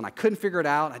miserable, and I couldn't figure it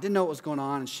out. I didn't know what was going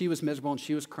on, and she was miserable, and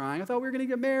she was crying. I thought we were going to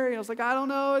get married. I was like, I don't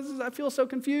know. I feel so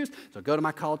confused. So I go to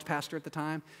my college pastor at the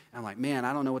time, and I'm like, man,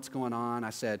 I don't know what's going on. I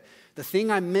said, the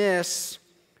thing I miss,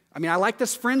 I like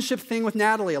this friendship thing with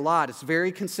Natalie a lot. It's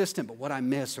very consistent, but what I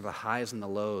miss are the highs and the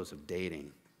lows of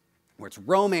dating, where it's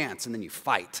romance and then you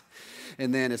fight.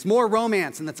 And then it's more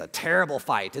romance and that's a terrible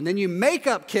fight. And then you make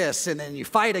up kiss and then you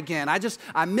fight again.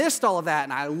 I missed all of that,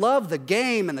 and I love the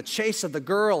game and the chase of the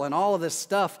girl and all of this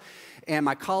stuff. And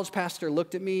my college pastor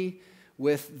looked at me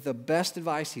with the best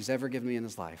advice he's ever given me in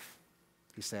his life.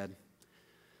 He said,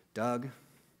 Doug,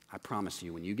 I promise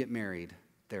you, when you get married,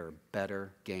 there are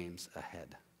better games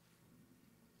ahead.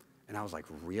 And I was like,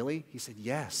 really? He said,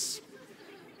 yes.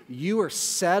 You are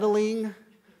settling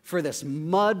for this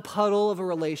mud puddle of a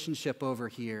relationship over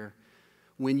here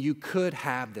when you could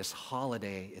have this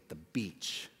holiday at the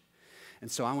beach.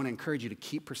 And so I want to encourage you to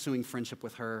keep pursuing friendship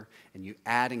with her, and you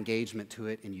add engagement to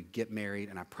it, and you get married,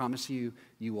 and I promise you,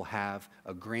 you will have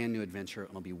a brand new adventure, and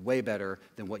it'll be way better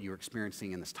than what you were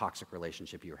experiencing in this toxic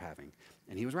relationship you were having.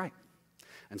 And he was right.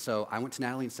 And so I went to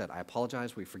Natalie and said, I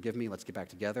apologize, will you forgive me, let's get back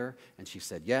together. And she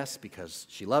said yes, because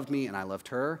she loved me and I loved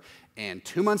her. And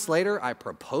 2 months later, I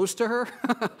proposed to her.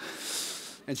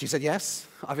 And she said yes,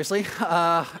 obviously.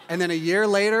 And then a year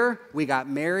later, we got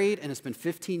married, and it's been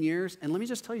 15 years. And let me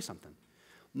just tell you something.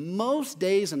 Most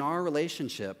days in our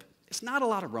relationship, it's not a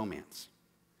lot of romance.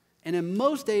 And in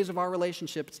most days of our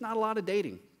relationship, it's not a lot of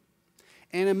dating.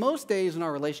 And in most days in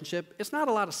our relationship, it's not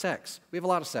a lot of sex. We have a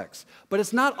lot of sex, but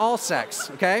it's not all sex,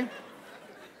 okay?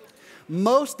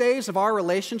 Most days of our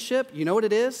relationship, you know what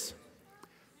it is?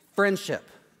 Friendship.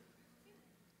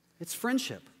 It's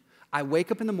friendship. I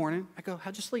wake up in the morning, I go,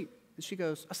 how'd you sleep? And she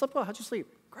goes, I slept well, how'd you sleep?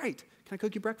 Great. Can I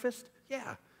cook you breakfast?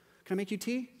 Yeah. Can I make you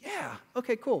tea? Yeah.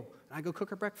 Okay, cool. And I go cook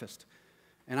her breakfast.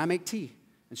 And I make tea.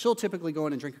 And she'll typically go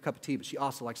in and drink a cup of tea, but she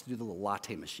also likes to do the little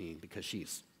latte machine because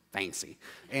she's fancy.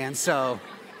 And so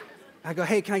I go,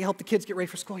 hey, can I help the kids get ready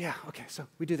for school? Yeah, okay, so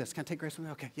we do this. Can I take Grace with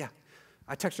me? Okay, yeah.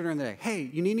 I texted her in the day, hey,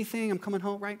 you need anything? I'm coming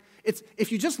home, right?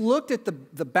 If you just looked at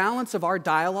the balance of our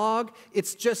dialogue,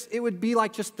 it would be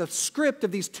like just the script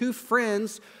of these two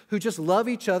friends who just love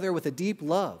each other with a deep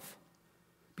love.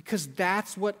 Because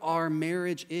that's what our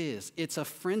marriage is. It's a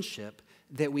friendship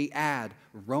that we add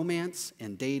romance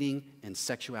and dating and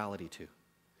sexuality to.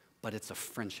 But it's a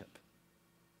friendship.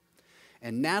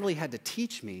 And Natalie had to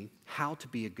teach me how to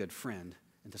be a good friend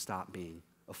and to stop being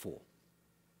a fool.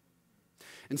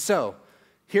 And so,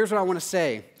 here's what I want to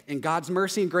say. In God's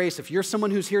mercy and grace, if you're someone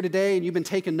who's here today and you've been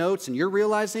taking notes and you're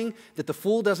realizing that the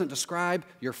fool doesn't describe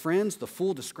your friends, the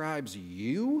fool describes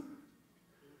you,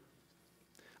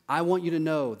 I want you to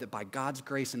know that by God's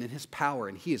grace and in His power,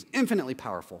 and He is infinitely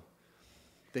powerful,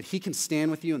 that He can stand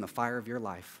with you in the fire of your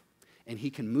life, and He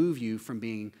can move you from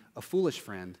being a foolish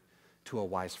friend to a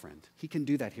wise friend. He can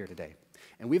do that here today.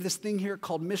 And we have this thing here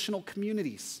called missional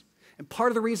communities. And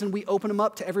part of the reason we open them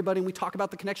up to everybody and we talk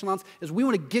about the connection lines is we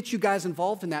want to get you guys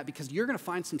involved in that because you're going to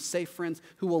find some safe friends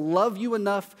who will love you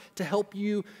enough to help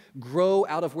you grow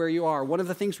out of where you are. One of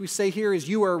the things we say here is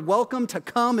you are welcome to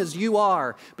come as you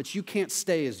are, but you can't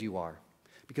stay as you are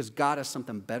because God has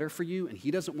something better for you and he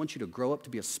doesn't want you to grow up to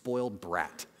be a spoiled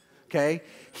brat, okay?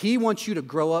 He wants you to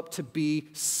grow up to be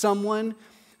someone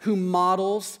who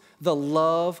models the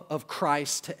love of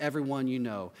Christ to everyone you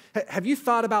know. Have you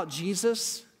thought about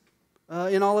Jesus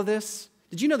in all of this?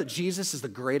 Did you know that Jesus is the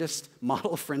greatest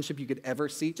model of friendship you could ever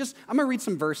see? I'm going to read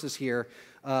some verses here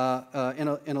in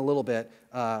a little bit.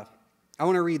 I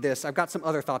want to read this. I've got some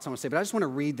other thoughts I want to say, but I just want to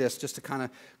read this just to kind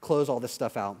of close all this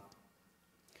stuff out.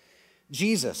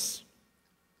 Jesus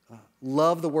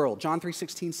loved the world. John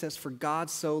 3:16 says, "For God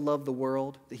so loved the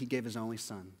world that he gave his only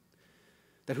son,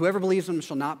 that whoever believes in him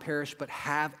shall not perish but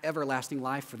have everlasting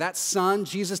life. For that son,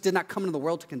 Jesus, did not come into the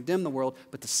world to condemn the world,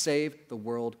 but to save the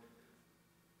world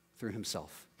through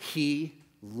himself." He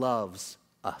loves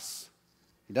us.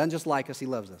 He doesn't just like us, he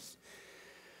loves us.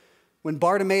 When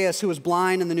Bartimaeus, who was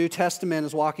blind in the New Testament,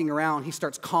 is walking around, he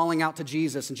starts calling out to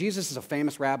Jesus. And Jesus is a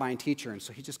famous rabbi and teacher. And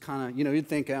so he just kind of, you'd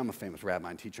think, I'm a famous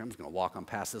rabbi and teacher. I'm just going to walk on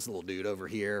past this little dude over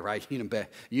here, right? You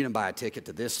didn't buy a ticket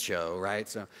to this show, right?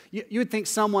 So you would think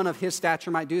someone of his stature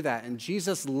might do that. And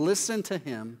Jesus listened to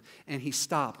him, and he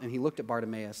stopped, and he looked at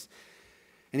Bartimaeus.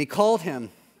 And he called him.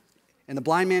 And the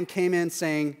blind man came in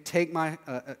saying, saying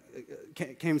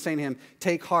to him,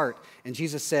 "Take heart." And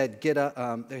Jesus said, "Get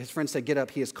up." His friend said, "Get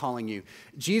up, he is calling you."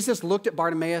 Jesus looked at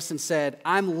Bartimaeus and said,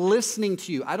 "I'm listening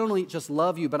to you. I don't only just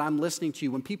love you, but I'm listening to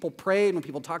you." When people prayed, when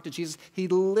people talked to Jesus, he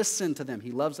listened to them.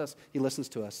 He loves us. He listens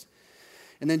to us.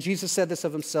 And then Jesus said this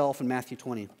of himself in Matthew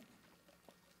 20.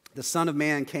 "The Son of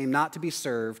Man came not to be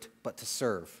served, but to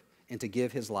serve, and to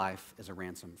give his life as a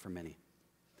ransom for many."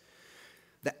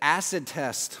 The acid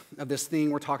test of this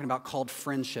thing we're talking about called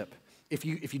friendship. If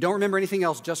you don't remember anything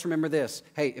else, just remember this.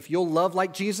 Hey, if you'll love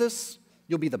like Jesus,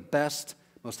 you'll be the best,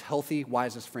 most healthy,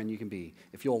 wisest friend you can be.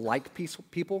 If you'll like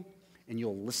people and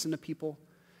you'll listen to people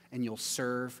and you'll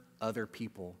serve other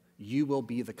people, you will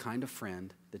be the kind of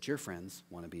friend that your friends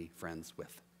want to be friends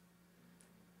with.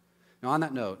 Now, on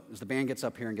that note, as the band gets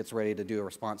up here and gets ready to do a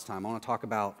response time, I want to talk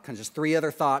about kind of just three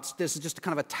other thoughts. This is just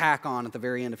kind of a tack on at the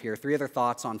very end of here. Three other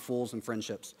thoughts on fools and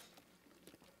friendships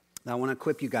that I want to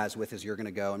equip you guys with as you're going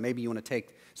to go. And maybe you want to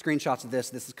take screenshots of this.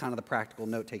 This is kind of the practical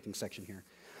note-taking section here.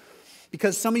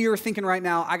 Because some of you are thinking right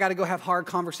now, I got to go have hard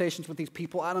conversations with these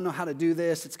people. I don't know how to do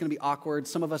this. It's going to be awkward.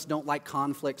 Some of us don't like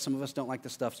conflict. Some of us don't like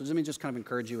this stuff. So let me just kind of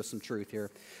encourage you with some truth here.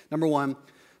 Number one,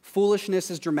 foolishness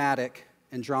is dramatic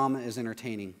and drama is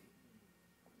entertaining.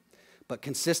 But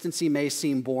consistency may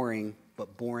seem boring,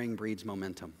 but boring breeds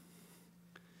momentum.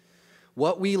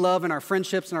 What we love in our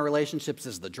friendships and our relationships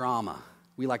is the drama.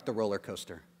 We like the roller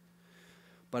coaster.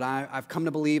 But I've come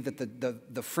to believe that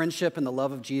the friendship and the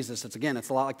love of Jesus, it's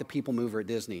a lot like the People Mover at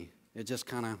Disney. It just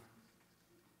kind of,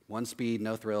 one speed,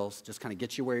 no thrills, just kind of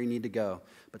gets you where you need to go.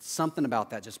 But something about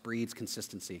that just breeds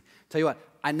consistency. Tell you what,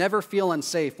 I never feel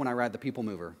unsafe when I ride the People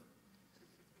Mover.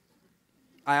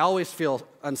 I always feel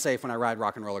unsafe when I ride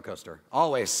Rock and Roller Coaster.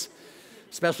 Always.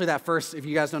 Especially that first, if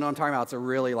you guys don't know what I'm talking about, it's a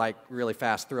really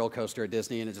fast thrill coaster at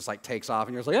Disney, and it just takes off,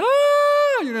 and you're just like,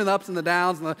 ah! You're doing the ups and the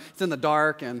downs, and it's in the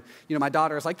dark, and my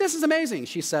daughter is like, this is amazing.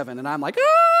 She's 7, and I'm like,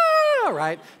 ah!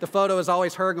 Right? The photo is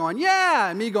always her going,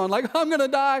 yeah, and me going like, I'm going to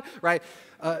die, right?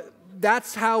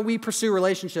 That's how we pursue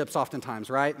relationships oftentimes,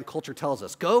 right? And culture tells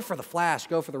us, go for the flash,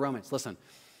 go for the romance. Listen.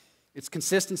 It's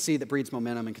consistency that breeds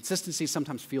momentum, and consistency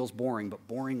sometimes feels boring, but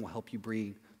boring will help you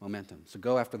breed momentum. So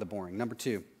go after the boring. Number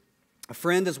 2, a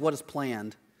friend is what is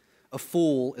planned. A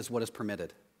fool is what is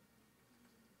permitted.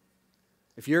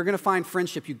 If you're going to find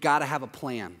friendship, you've got to have a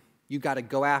plan. You've got to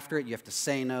go after it. You have to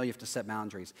say no. You have to set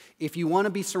boundaries. If you want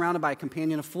to be surrounded by a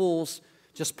companion of fools,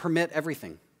 just permit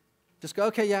everything. Just go,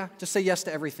 okay, yeah, just say yes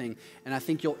to everything. And I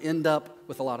think you'll end up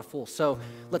with a lot of fools. So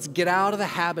let's get out of the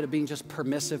habit of being just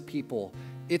permissive people.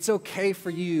 It's okay for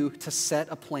you to set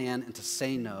a plan and to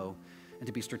say no and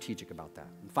to be strategic about that.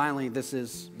 And finally, this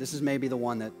is maybe the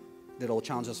one that'll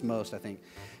challenge us most, I think.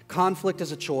 Conflict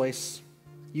is a choice.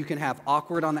 You can have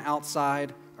awkward on the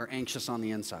outside or anxious on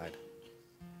the inside,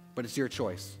 but it's your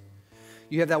choice.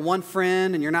 You have that one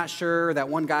friend and you're not sure, that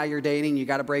one guy you're dating you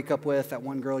got to break up with, that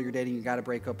one girl you're dating you got to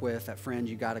break up with, that friend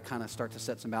you got to kind of start to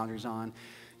set some boundaries on.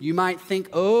 You might think,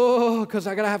 oh, because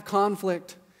I got to have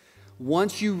conflict.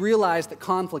 Once you realize that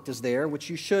conflict is there, which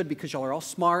you should because y'all are all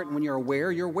smart, and when you're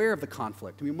aware of the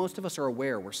conflict. I mean, most of us are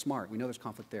aware. We're smart. We know there's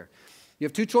conflict there. You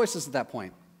have 2 choices at that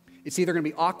point. It's either going to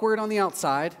be awkward on the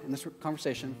outside in this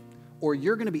conversation, or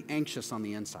you're going to be anxious on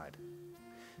the inside.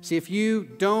 See, if you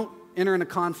don't enter into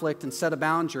conflict and set a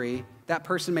boundary, that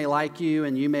person may like you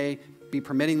and you may be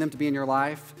permitting them to be in your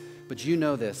life, but you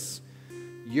know this.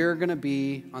 You're going to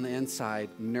be on the inside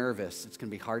nervous. It's going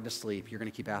to be hard to sleep. You're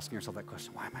going to keep asking yourself that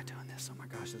question, why am I doing this? Oh my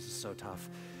gosh, this is so tough.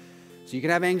 So you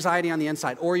can have anxiety on the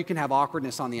inside, or you can have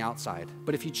awkwardness on the outside.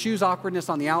 But if you choose awkwardness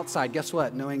on the outside, guess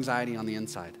what? No anxiety on the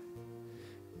inside.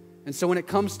 And so when it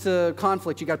comes to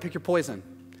conflict, you got to pick your poison.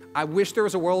 I wish there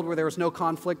was a world where there was no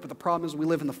conflict, but the problem is we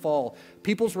live in the fall.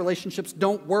 People's relationships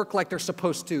don't work like they're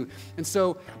supposed to. And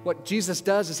so what Jesus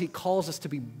does is he calls us to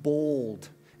be bold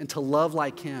and to love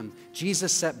like him.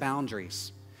 Jesus set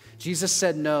boundaries. Jesus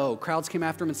said no. Crowds came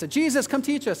after him and said, Jesus, come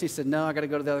teach us. He said, no, I got to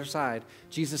go to the other side.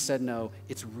 Jesus said, no,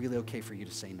 it's really okay for you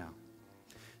to say no.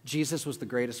 Jesus was the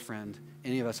greatest friend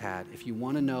any of us had. If you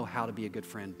want to know how to be a good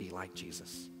friend, be like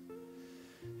Jesus.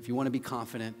 If you want to be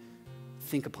confident,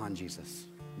 think upon Jesus.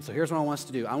 And so here's what I want us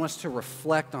to do. I want us to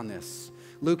reflect on this.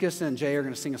 Lucas and Jay are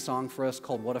going to sing a song for us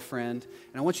called What a Friend.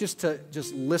 And I want you to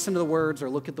just listen to the words or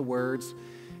look at the words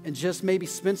and just maybe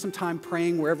spend some time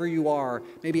praying wherever you are,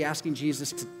 maybe asking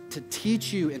Jesus to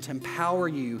teach you and to empower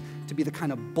you to be the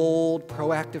kind of bold,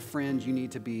 proactive friend you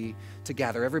need to be, to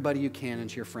gather everybody you can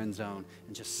into your friend zone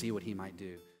and just see what he might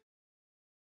do.